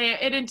about to say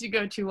it didn't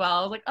go too well.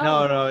 I was like,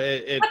 oh. No,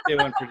 it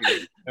went pretty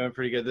good. It went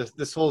pretty good.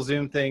 This whole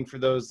Zoom thing for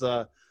those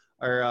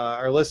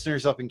our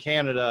listeners up in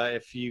Canada,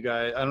 if you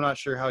guys, I'm not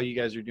sure how you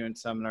guys are doing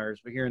seminars,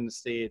 but here in the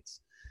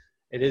States,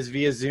 it is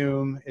via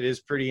Zoom. It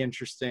is pretty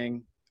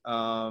interesting.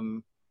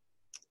 Had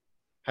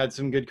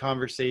some good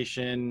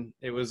conversation.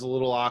 It was a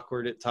little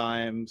awkward at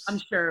times. I'm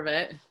sure of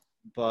it.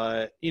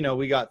 But,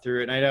 we got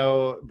through it. And I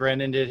know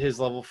Brendan did his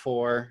level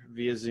 4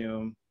 via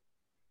Zoom.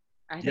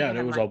 Yeah, and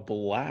it was a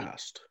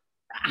blast.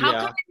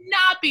 How could it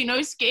not be?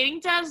 No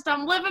skating test?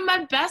 I'm living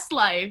my best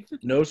life.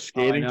 No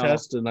skating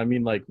test. And I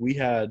mean, like, we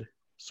had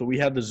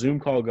the Zoom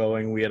call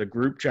going. We had a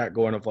group chat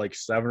going of like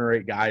 7 or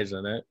 8 guys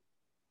in it.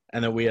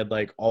 And then we had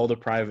like all the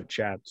private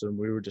chats, and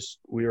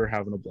we were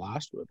having a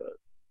blast with it.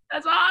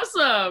 That's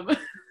awesome.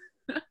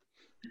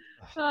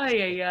 Oh,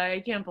 yeah, I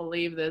can't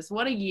believe this.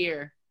 What a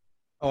year.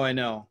 Oh, I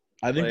know.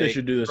 I think they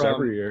should do this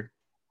every year.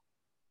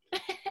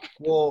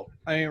 Well,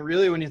 I mean,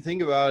 really, when you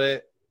think about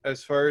it,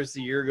 as far as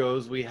the year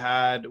goes, we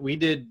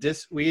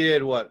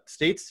did what,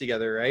 states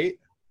together, right?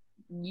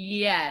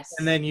 Yes.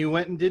 And then you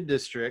went and did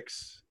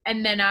districts.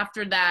 And then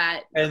after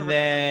that. And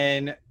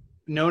then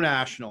no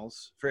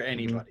nationals for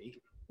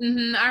anybody.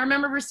 I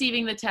remember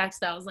receiving the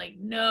text. I was like,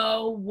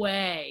 no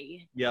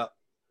way. Yep.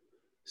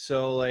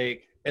 So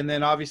like, and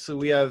then obviously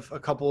we have a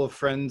couple of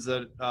friends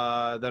that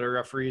are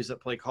referees that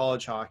play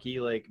college hockey,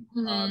 like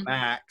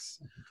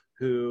Max,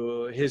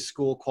 who his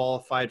school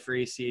qualified for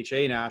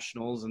ACHA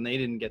nationals and they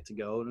didn't get to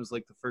go. And it was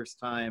like the first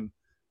time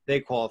they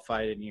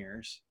qualified in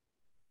years.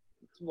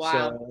 Wow.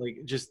 So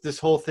like just this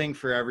whole thing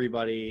for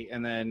everybody,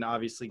 and then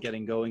obviously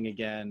getting going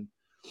again.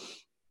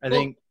 I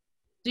think.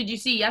 Did you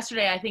see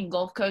yesterday? I think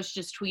Gulf Coast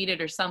just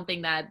tweeted or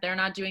something that they're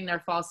not doing their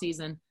fall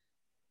season.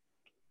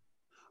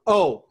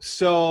 Oh,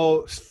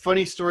 so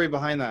funny story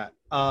behind that.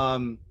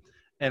 And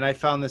I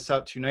found this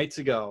out 2 nights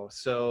ago.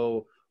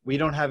 So we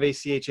don't have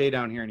ACHA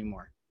down here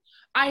anymore.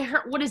 I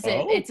heard. What is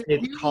it? Oh. It's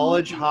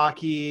College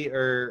Hockey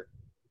or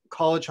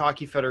College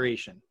Hockey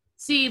Federation.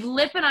 See,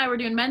 Lip and I were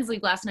doing men's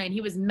league last night, and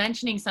he was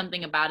mentioning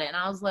something about it, and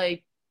I was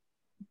like,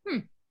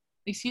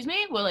 excuse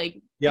me? Well,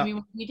 like, give me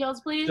more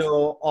details, please.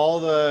 So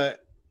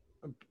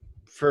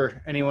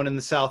for anyone in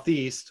the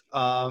Southeast,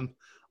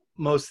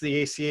 most of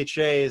the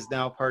ACHA is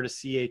now part of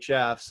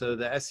CHF. So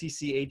the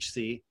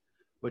SECHC,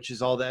 which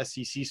is all the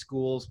SEC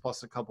schools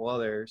plus a couple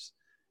others,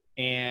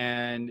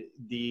 and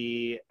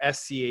the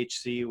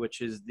SCHC,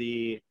 which is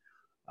the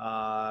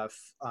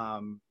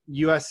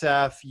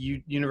USF,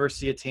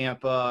 University of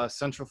Tampa,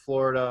 Central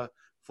Florida,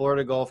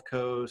 Florida Gulf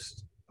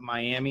Coast,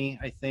 Miami,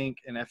 I think,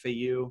 and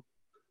FAU.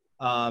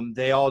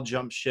 They all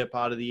jumped ship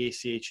out of the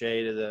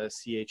ACHA to the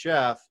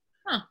CHF.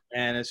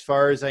 And as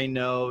far as I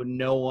know,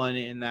 no one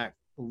in that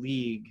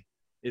league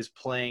is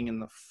playing in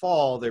the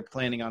fall. They're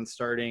planning on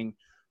starting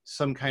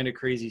some kind of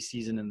crazy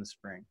season in the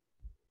spring.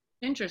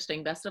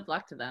 Interesting. Best of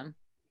luck to them.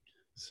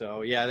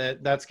 So yeah,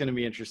 that's going to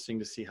be interesting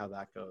to see how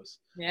that goes.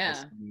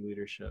 Yeah.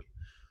 Leadership.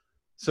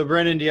 So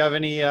Brendan, do you have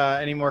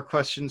any more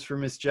questions for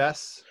Miss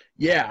Jess?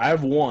 Yeah, I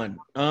have one.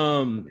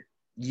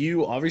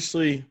 You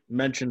obviously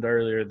mentioned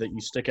earlier that you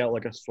stick out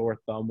like a sore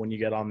thumb when you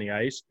get on the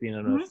ice, being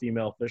a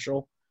female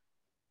official.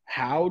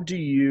 How do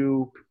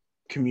you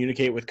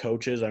communicate with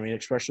coaches? I mean,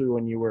 especially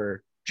when you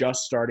were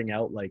just starting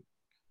out, like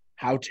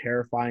how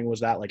terrifying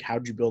was that? Like,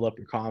 how'd you build up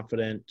your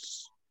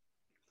confidence?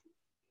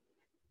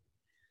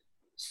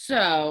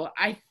 So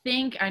I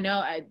think I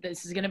know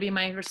this is going to be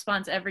my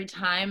response every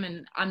time,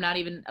 and I'm not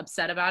even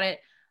upset about it.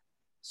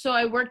 So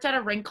I worked at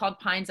a rink called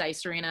Pines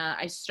Ice Arena.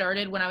 I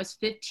started when I was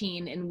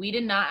 15, and we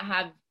did not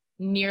have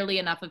nearly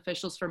enough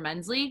officials for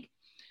men's league.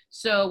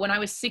 So when I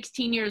was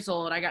 16 years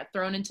old, I got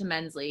thrown into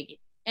men's league.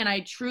 And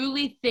I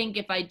truly think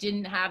if I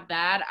didn't have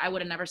that, I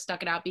would have never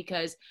stuck it out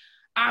because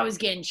I was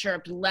getting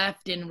chirped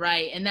left and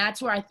right. And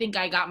that's where I think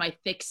I got my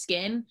thick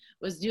skin,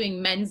 was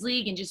doing men's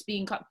league and just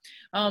being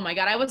oh my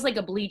God, I was like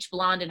a bleach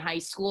blonde in high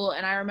school.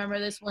 And I remember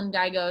this one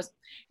guy goes,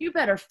 "You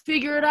better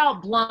figure it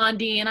out,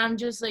 blondie." And I'm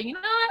just like, you know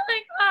what?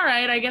 Like, all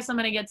right, I guess I'm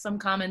going to get some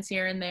comments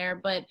here and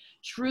there. But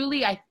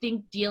truly, I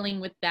think dealing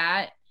with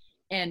that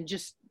and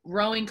just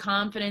growing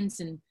confidence,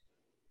 and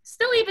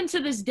still even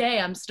to this day,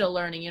 I'm still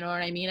learning, you know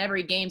what I mean?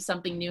 Every game,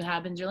 something new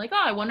happens. You're like,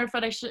 oh, I wonder if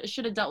I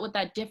should have dealt with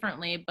that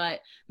differently.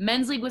 But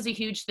men's league was a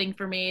huge thing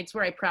for me. It's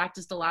where I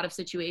practiced a lot of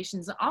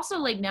situations. Also,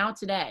 like now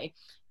today,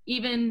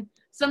 even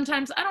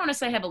sometimes, I don't want to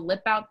say I have a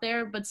lip out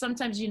there, but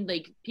sometimes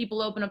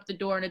people open up the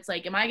door and it's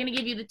like, am I going to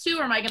give you the 2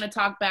 or am I going to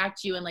talk back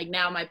to you? And like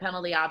now my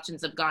penalty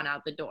options have gone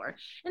out the door.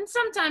 And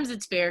sometimes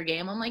it's fair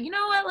game. I'm like, you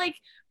know what? Like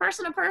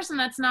person to person,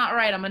 that's not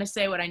right. I'm going to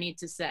say what I need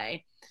to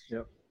say.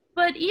 Yep.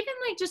 But even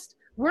like just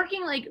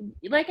working,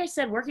 like I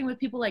said, working with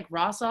people like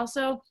Ross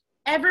also,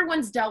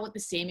 everyone's dealt with the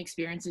same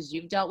experiences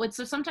you've dealt with.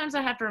 So sometimes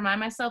I have to remind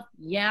myself,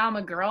 yeah, I'm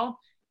a girl,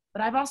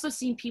 but I've also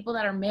seen people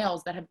that are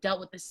males that have dealt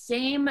with the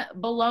same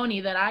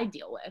baloney that I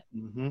deal with.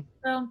 Mm-hmm.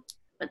 So,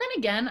 but then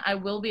again, I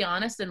will be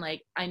honest, and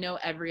like I know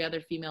every other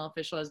female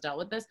official has dealt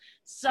with this.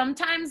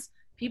 Sometimes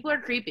people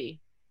are creepy.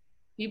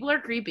 People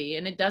are creepy,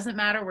 and it doesn't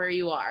matter where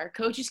you are.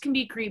 Coaches can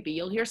be creepy.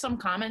 You'll hear some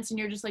comments, and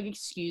you're just like,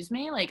 excuse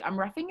me? Like, I'm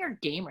roughing your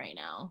game right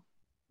now.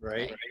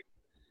 Right.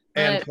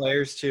 And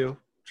players too,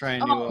 trying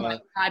to. Oh my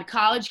God,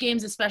 college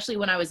games, especially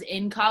when I was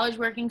in college,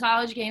 working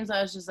college games,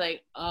 I was just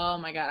like, oh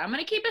my God, I'm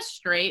gonna keep a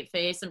straight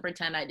face and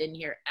pretend I didn't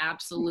hear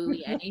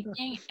absolutely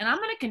anything, and I'm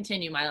gonna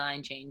continue my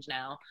line change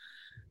now.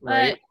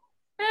 Right.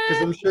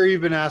 Because I'm sure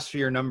you've been asked for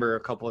your number a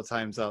couple of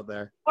times out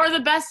there. Or the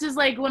best is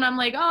like when I'm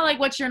like, oh, like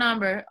what's your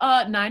number?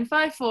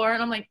 954,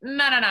 and I'm like,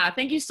 no,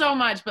 thank you so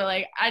much, but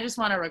like I just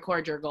want to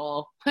record your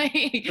goal.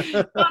 Like,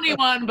 funny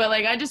one, but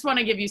like I just want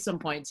to give you some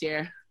points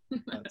here.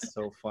 That's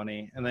so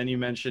funny. And then you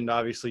mentioned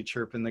obviously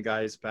chirping the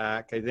guys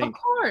back. I think of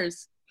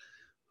course.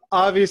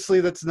 Obviously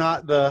that's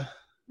not the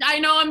I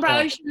know I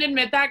probably shouldn't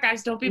admit that,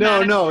 guys. Don't be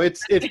mad. No,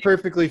 it's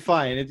perfectly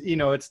fine.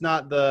 It's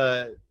not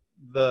the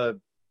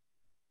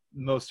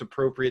most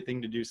appropriate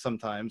thing to do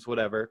sometimes,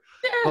 whatever.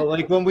 But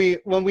like when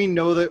you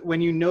know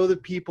the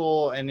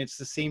people and it's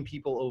the same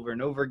people over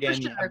and over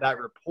again, you have that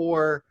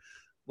rapport.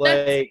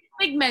 That's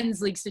like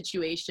men's league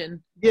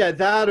situation. Yeah,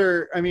 that,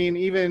 or I mean,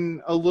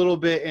 even a little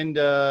bit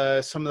into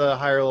some of the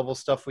higher level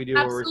stuff we do,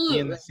 where we're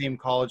seeing the same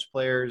college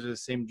players or the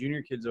same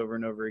junior kids over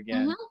and over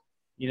again.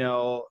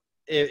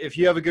 If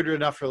you have a good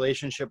enough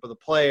relationship with a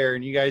player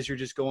and you guys are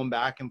just going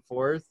back and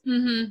forth,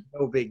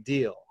 no big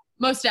deal.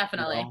 Most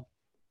definitely.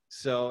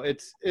 So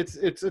it's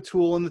a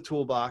tool in the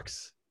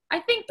toolbox.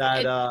 I think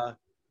that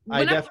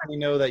I definitely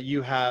know that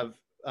you have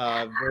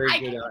very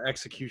good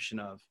execution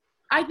of.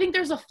 I think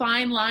there's a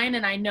fine line,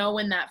 and I know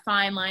when that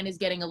fine line is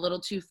getting a little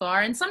too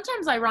far. And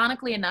sometimes,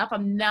 ironically enough,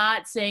 I'm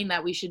not saying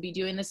that we should be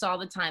doing this all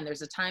the time.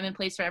 There's a time and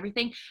place for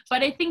everything.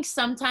 But I think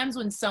sometimes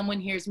when someone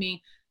hears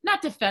me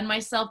not defend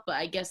myself, but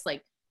I guess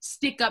like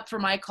stick up for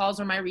my calls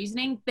or my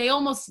reasoning, they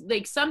almost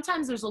like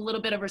sometimes there's a little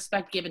bit of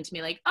respect given to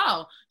me. Like,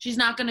 oh, she's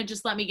not going to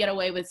just let me get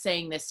away with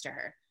saying this to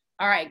her.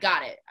 All right,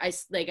 got it. I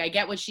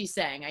get what she's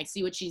saying. I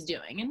see what she's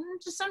doing. And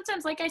just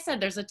sometimes, like I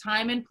said, there's a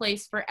time and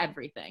place for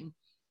everything.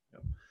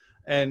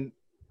 And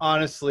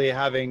honestly,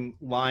 having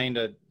lined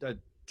a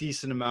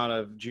decent amount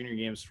of junior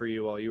games for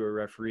you while you were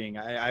refereeing,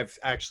 I've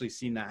actually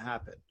seen that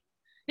happen.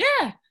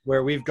 Yeah.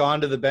 Where we've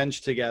gone to the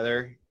bench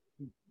together,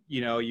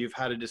 you've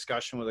had a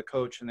discussion with a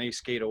coach and they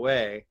skate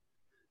away.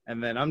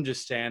 And then I'm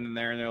just standing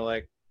there and they're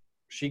like,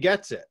 she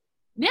gets it.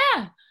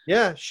 Yeah.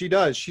 Yeah, she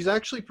does. She's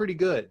actually pretty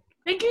good.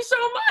 Thank you so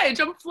much.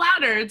 I'm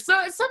flattered. So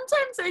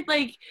sometimes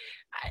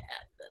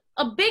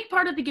a big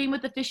part of the game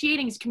with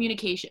officiating is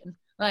communication.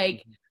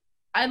 Like,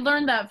 I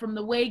learned that from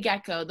the way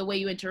get-go, the way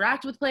you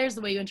interact with players,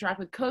 the way you interact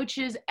with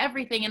coaches,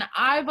 everything. And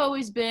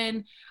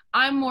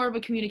I'm more of a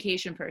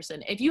communication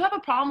person. If you have a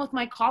problem with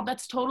my call,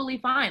 that's totally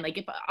fine.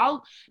 Like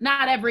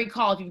not every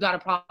call, if you've got a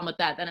problem with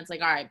that, then it's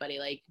like, all right, buddy,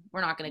 like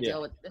we're not going to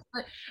deal with this.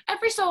 But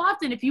every so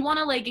often, if you want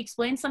to like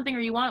explain something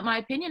or you want my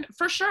opinion,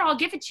 for sure, I'll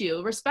give it to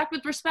you. Respect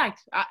with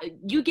respect.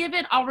 You give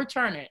it, I'll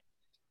return it.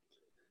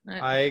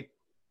 I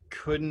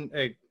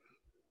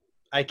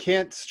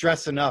can't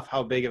stress enough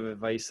how big of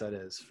advice that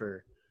is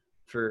for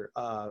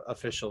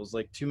officials.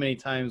 Like too many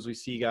times we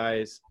see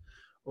guys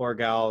or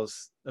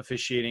gals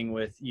officiating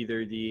with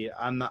either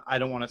I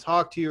don't want to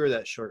talk to you or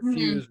that short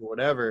fuse or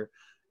whatever.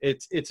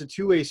 It's a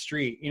two-way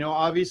street.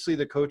 Obviously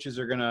the coaches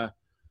are gonna,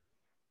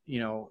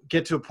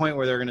 get to a point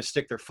where they're gonna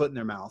stick their foot in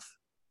their mouth,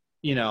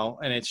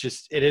 and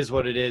it is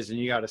what it is, and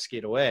you got to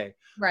skate away.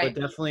 Right.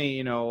 But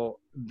definitely,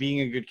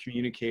 being a good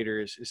communicator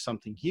is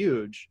something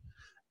huge.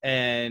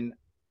 And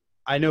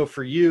I know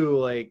for you,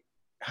 like,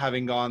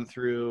 having gone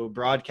through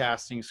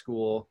broadcasting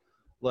school,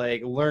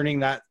 like learning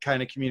that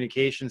kind of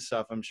communication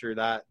stuff, I'm sure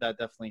that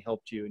definitely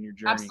helped you in your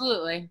journey.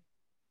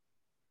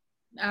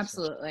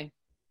 Absolutely.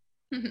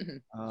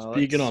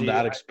 Speaking on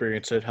that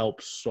experience, it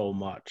helps so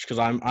much because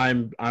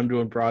I'm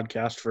doing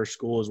broadcast for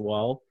school as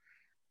well,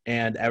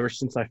 and ever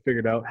since I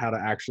figured out how to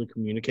actually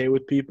communicate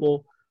with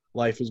people,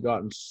 life has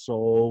gotten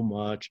so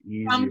much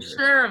easier. I'm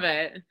sure of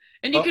it.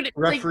 And you could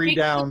referee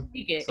down.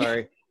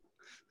 Sorry.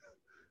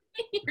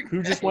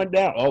 Who just went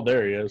down? Oh,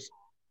 there he is.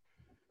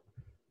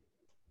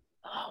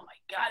 Oh my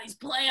God, these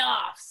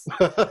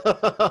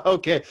playoffs.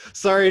 Okay,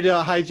 sorry to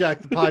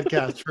hijack the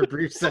podcast for a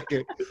brief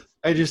second.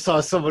 I just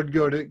saw someone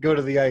go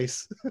to the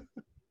ice.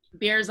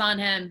 Beer's on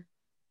him.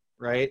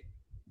 Right.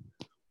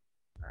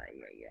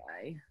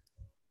 Ay.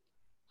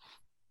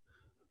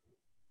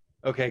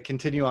 Okay,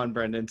 continue on,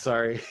 Brendan.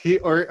 Sorry.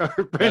 or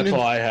Brendan. That's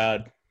all I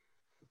had.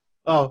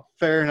 Oh,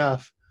 fair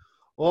enough.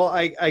 Well,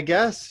 I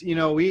guess,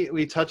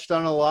 we touched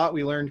on a lot.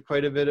 We learned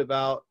quite a bit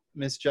about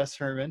Miss Jess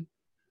Herman.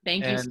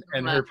 Thank you so much.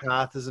 And her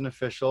path as an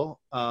official.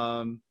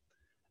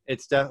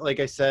 It's like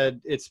I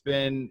said, it's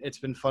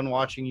been fun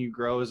watching you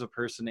grow as a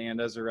person and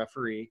as a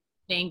referee.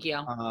 Thank you.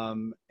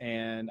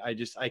 And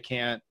I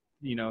can't,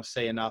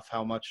 say enough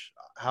how much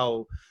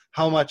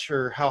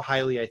or how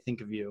highly I think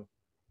of you.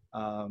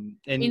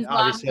 And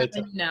obviously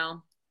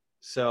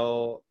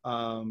So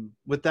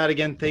with that,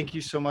 again, thank you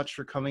so much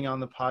for coming on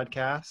the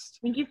podcast.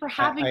 Thank you for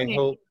having me.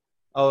 Hope,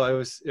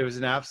 it was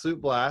an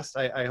absolute blast.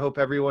 I hope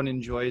everyone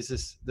enjoys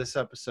this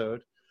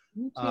episode.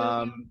 Me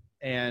too.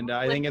 And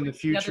I think in the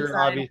future,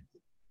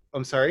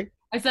 I'm sorry?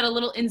 I said a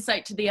little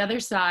insight to the other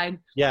side.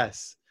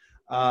 Yes.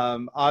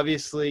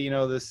 Obviously,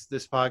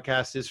 this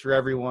podcast is for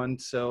everyone.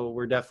 So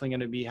we're definitely going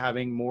to be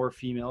having more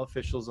female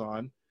officials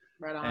on.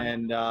 Right on.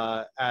 And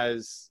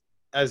as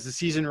the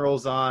season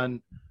rolls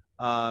on,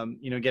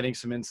 getting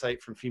some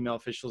insight from female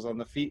officials on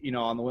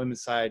on the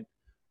women's side,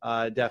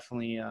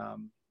 definitely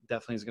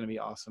is going to be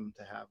awesome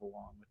to have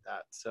along with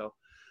that. So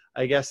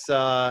I guess,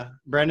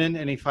 Brendan,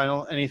 any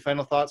final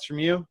thoughts from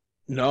you?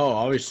 No,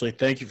 obviously.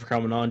 Thank you for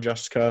coming on,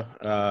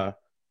 Jessica.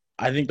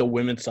 I think the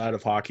women's side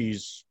of hockey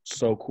is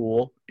so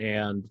cool,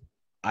 and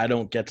I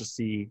don't get to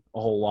see a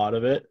whole lot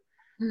of it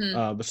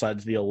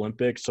besides the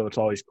Olympics. So it's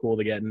always cool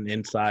to get an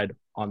inside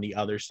on the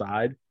other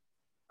side.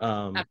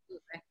 Absolutely.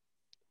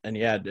 And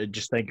yeah,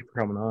 just thank you for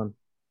coming on.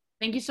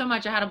 Thank you so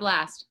much. I had a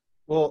blast.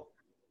 Well,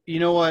 you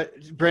know what?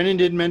 Brendan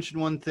did mention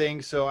one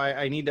thing, so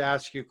I need to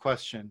ask you a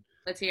question.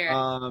 Let's hear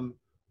it.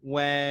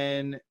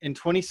 When in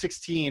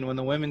 2016, when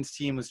the women's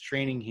team was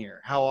training here,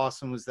 how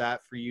awesome was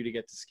that for you to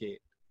get to skate?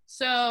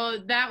 So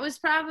that was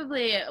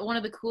probably one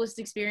of the coolest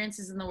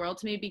experiences in the world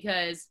to me,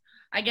 because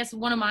I guess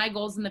one of my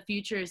goals in the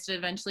future is to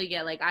eventually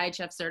get like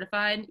IHF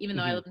certified. Even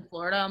though I live in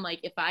Florida, I'm like,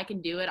 if I can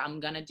do it,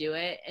 I'm going to do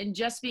it. And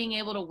just being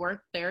able to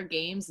work their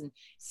games and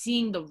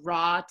seeing the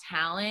raw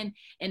talent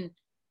and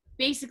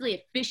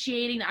basically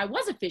officiating. I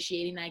was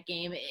officiating that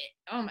game.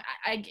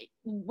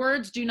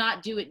 Words do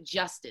not do it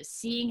justice.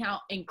 Seeing how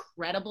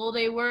incredible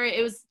they were,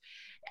 it was.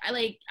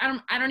 I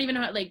don't even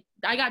know. Like,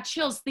 I got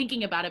chills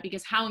thinking about it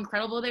because how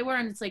incredible they were,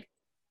 and it's like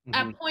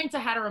at points I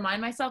had to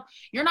remind myself,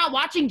 "You're not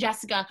watching,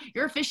 Jessica.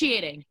 You're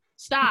officiating.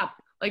 Stop."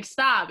 Like,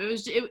 stop.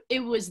 It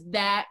was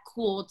that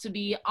cool to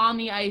be on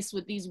the ice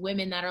with these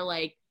women that are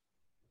like,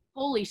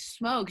 holy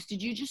smokes,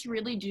 did you just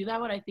really do that,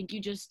 what I think you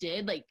just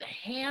did? Like, the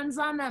hands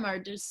on them are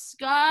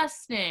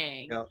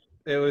disgusting. Yeah,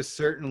 it was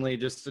certainly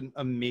just an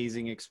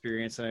amazing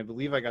experience, and I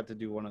believe I got to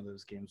do one of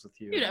those games with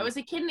you. Dude, I was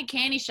a kid in a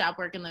candy shop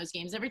working those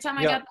games. Every time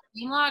I got the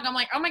game log, I'm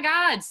like, oh my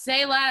God,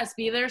 say less,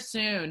 be there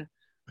soon.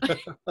 All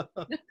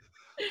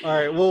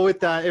right, well, with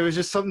that, it was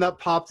just something that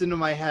popped into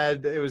my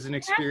head. It was an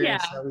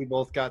experience that we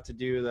both got to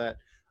do that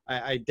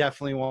I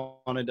definitely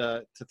wanted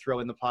to throw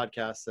in the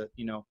podcast that,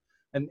 you know,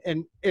 and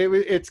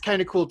it's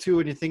kind of cool too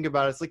when you think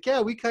about it. It's like, yeah,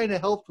 we kind of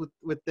helped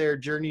with their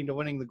journey to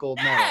winning the gold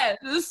medal.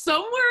 Yeah,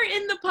 somewhere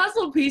in the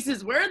puzzle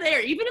pieces, we're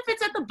there. Even if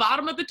it's at the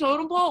bottom of the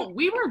totem pole,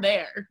 we were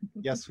there.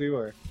 Yes, we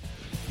were.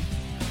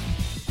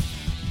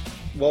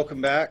 Welcome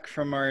back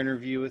from our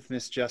interview with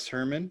Miss Jess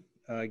Herman.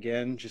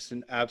 Again, just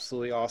an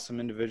absolutely awesome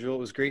individual. It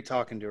was great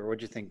talking to her.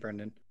 What'd you think,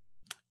 Brendan?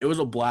 It was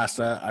a blast.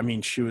 I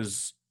mean,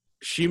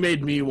 she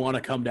made me want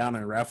to come down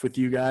and ref with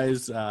you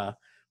guys.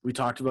 We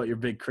talked about your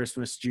big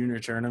Christmas junior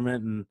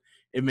tournament, and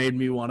it made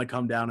me want to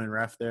come down and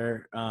ref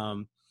there.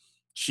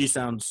 She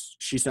sounds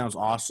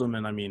awesome,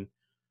 and I mean,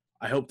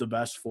 I hope the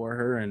best for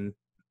her,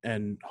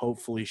 and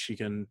hopefully she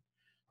can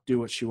do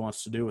what she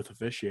wants to do with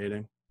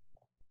officiating.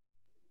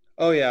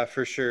 Oh yeah,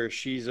 for sure.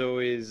 She's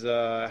always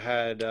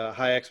had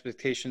high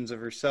expectations of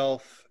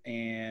herself,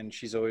 and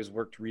she's always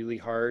worked really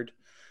hard,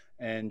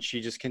 and she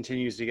just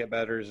continues to get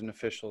better as an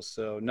official.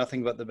 So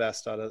nothing but the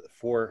best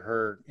for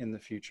her in the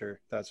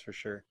future. That's for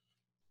sure.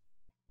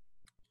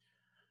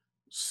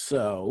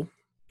 So,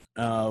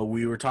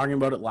 we were talking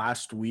about it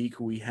last week.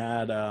 We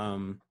had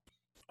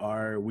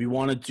we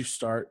wanted to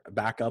start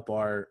back up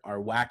our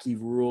wacky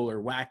rule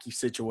or wacky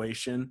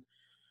situation,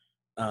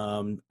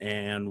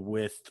 and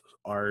with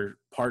our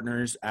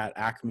partners at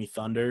Acme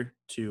Thunder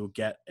to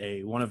get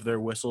one of their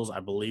whistles. I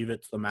believe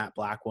it's the matte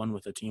black one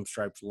with the Team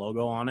Stripes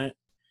logo on it.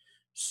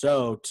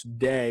 So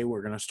today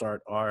we're going to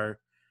start our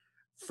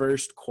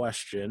first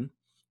question,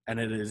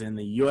 and it is in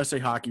the USA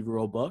Hockey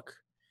Rule Book.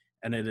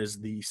 And it is: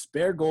 the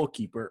spare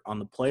goalkeeper on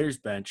the player's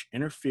bench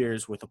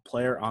interferes with a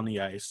player on the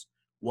ice.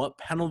 What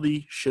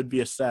penalty should be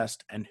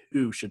assessed, and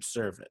who should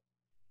serve it?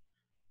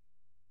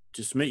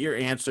 To submit your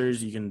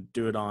answers, you can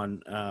do it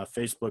on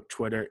Facebook,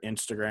 Twitter,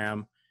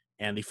 Instagram,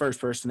 and the first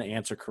person to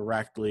answer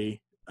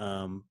correctly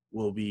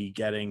will be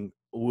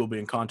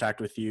in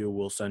contact with you.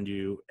 We'll send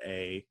you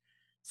a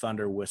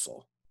Thunder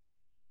whistle.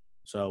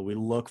 So we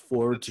look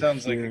forward to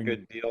sounds like a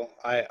good deal.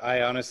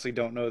 I honestly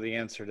don't know the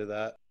answer to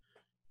that.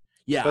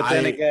 Yeah,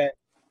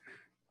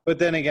 but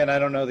then again, I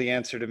don't know the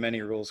answer to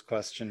many rules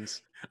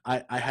questions.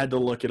 I had to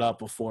look it up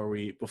before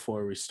we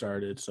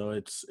started, so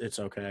it's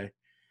okay.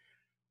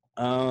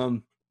 I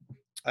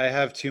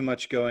have too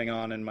much going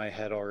on in my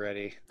head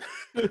already.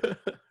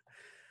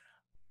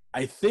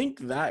 I think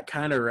that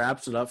kind of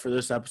wraps it up for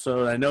this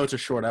episode. I know it's a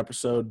short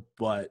episode,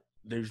 but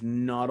there's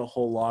not a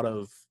whole lot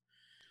of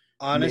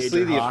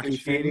honestly the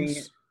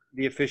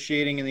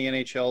officiating in the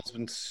NHL has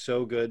been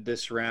so good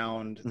this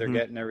round. They're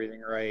getting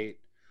everything right.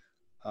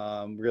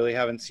 Really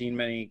haven't seen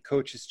many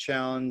coaches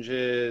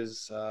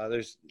challenges.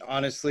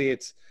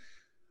 It's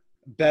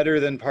better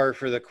than par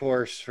for the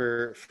course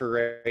for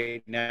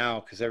right now,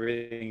 because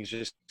everything's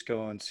just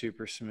going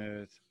super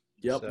smooth.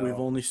 Yep, so we've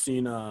only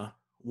seen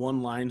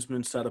one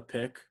linesman set a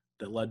pick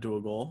that led to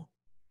a goal.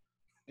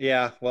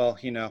 Yeah, well,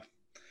 you know,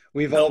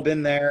 we've all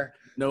been there.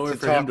 Nowhere to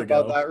for talk him to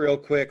about go. That real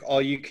quick.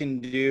 All you can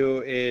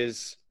do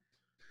is,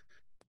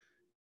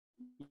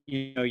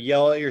 you know,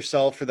 yell at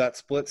yourself for that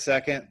split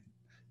second,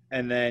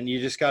 and then you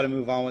just got to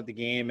move on with the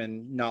game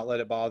and not let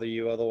it bother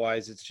you.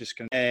 Otherwise, it's just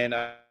going to. And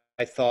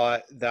I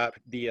thought that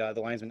the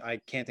linesman, I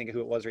can't think of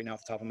who it was right now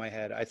off the top of my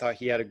head. I thought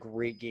he had a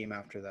great game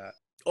after that.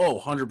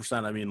 Oh,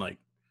 100%. I mean, like,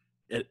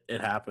 it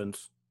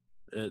happens.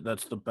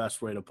 That's the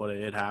best way to put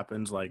it. It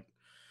happens. Like,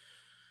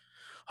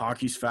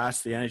 hockey's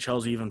fast. The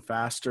NHL's even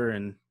faster,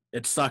 and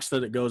it sucks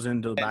that it goes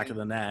into the back of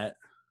the net.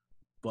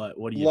 But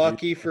what do you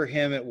Lucky for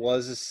him, it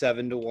was a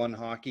 7-1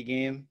 hockey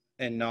game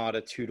and not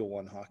a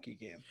 2-1 hockey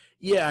game.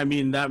 Yeah, I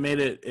mean, that made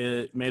it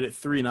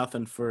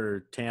 3-0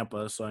 for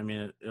Tampa. So I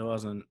mean, it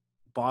wasn't,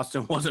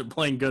 Boston wasn't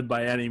playing good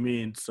by any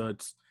means. So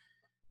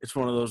It's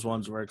one of those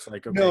ones where it's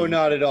like, okay, No,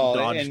 not at all.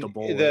 dodged And a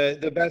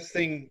bullet. the best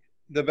thing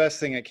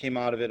that came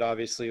out of it,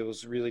 obviously, it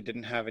was really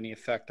didn't have any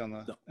effect on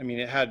the. I mean,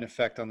 it had an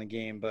effect on the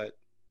game, but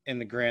in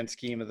the grand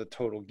scheme of the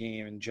total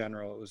game in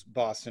general, it was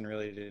Boston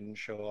really didn't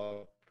show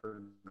up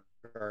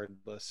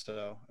regardless.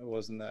 So it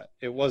wasn't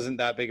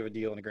that big of a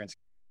deal in the grand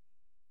scheme.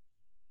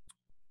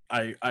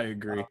 I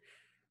agree.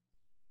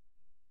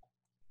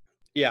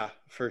 Yeah,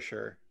 for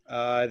sure.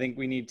 I think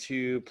we need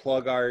to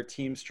plug our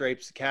Team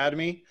Stripes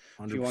Academy.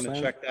 100%. If you want to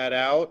check that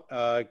out,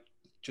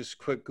 just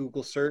quick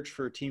Google search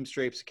for Team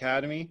Stripes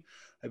Academy.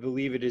 I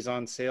believe it is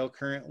on sale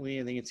currently.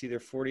 I think it's either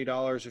 $40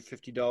 or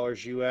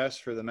 $50 US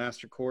for the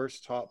master course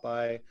taught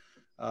by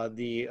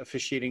the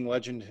officiating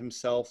legend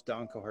himself,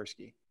 Don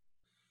Koharski.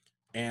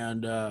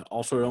 And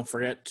also don't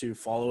forget to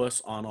follow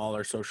us on all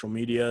our social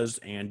medias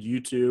and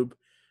YouTube.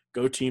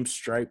 Go Team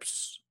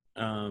Stripes.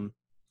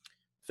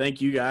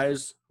 Thank you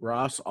guys.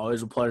 Ross,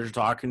 always a pleasure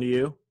talking to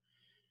you.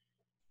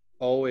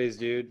 Always,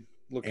 dude.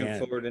 Looking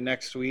forward to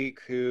next week.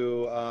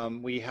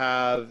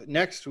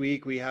 Next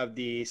week we have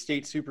the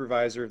state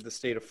supervisor of the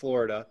state of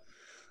Florida.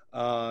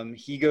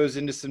 He goes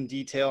into some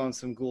detail and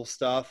some cool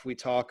stuff. We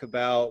talk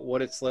about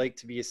what it's like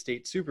to be a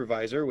state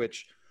supervisor,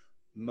 which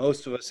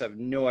most of us have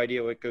no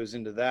idea what goes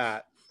into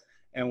that.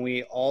 And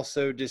we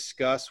also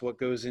discuss what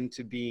goes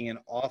into being an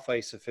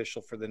off-ice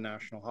official for the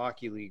National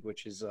Hockey League,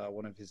 which is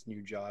one of his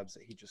new jobs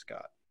that he just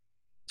got.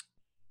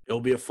 It'll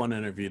be a fun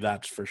interview,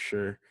 that's for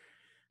sure.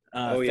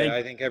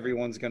 I think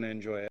everyone's going to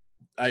enjoy it.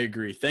 I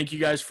agree. Thank you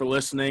guys for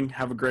listening.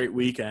 Have a great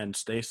week and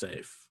stay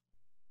safe.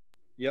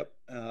 Yep.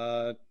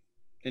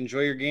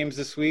 Enjoy your games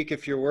this week.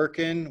 If you're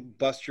working,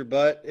 bust your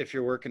butt if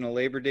you're working a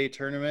Labor Day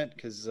tournament,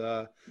 because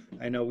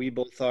I know we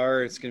both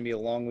are. It's going to be a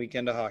long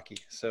weekend of hockey.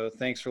 So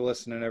thanks for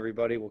listening,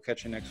 everybody. We'll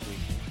catch you next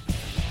week.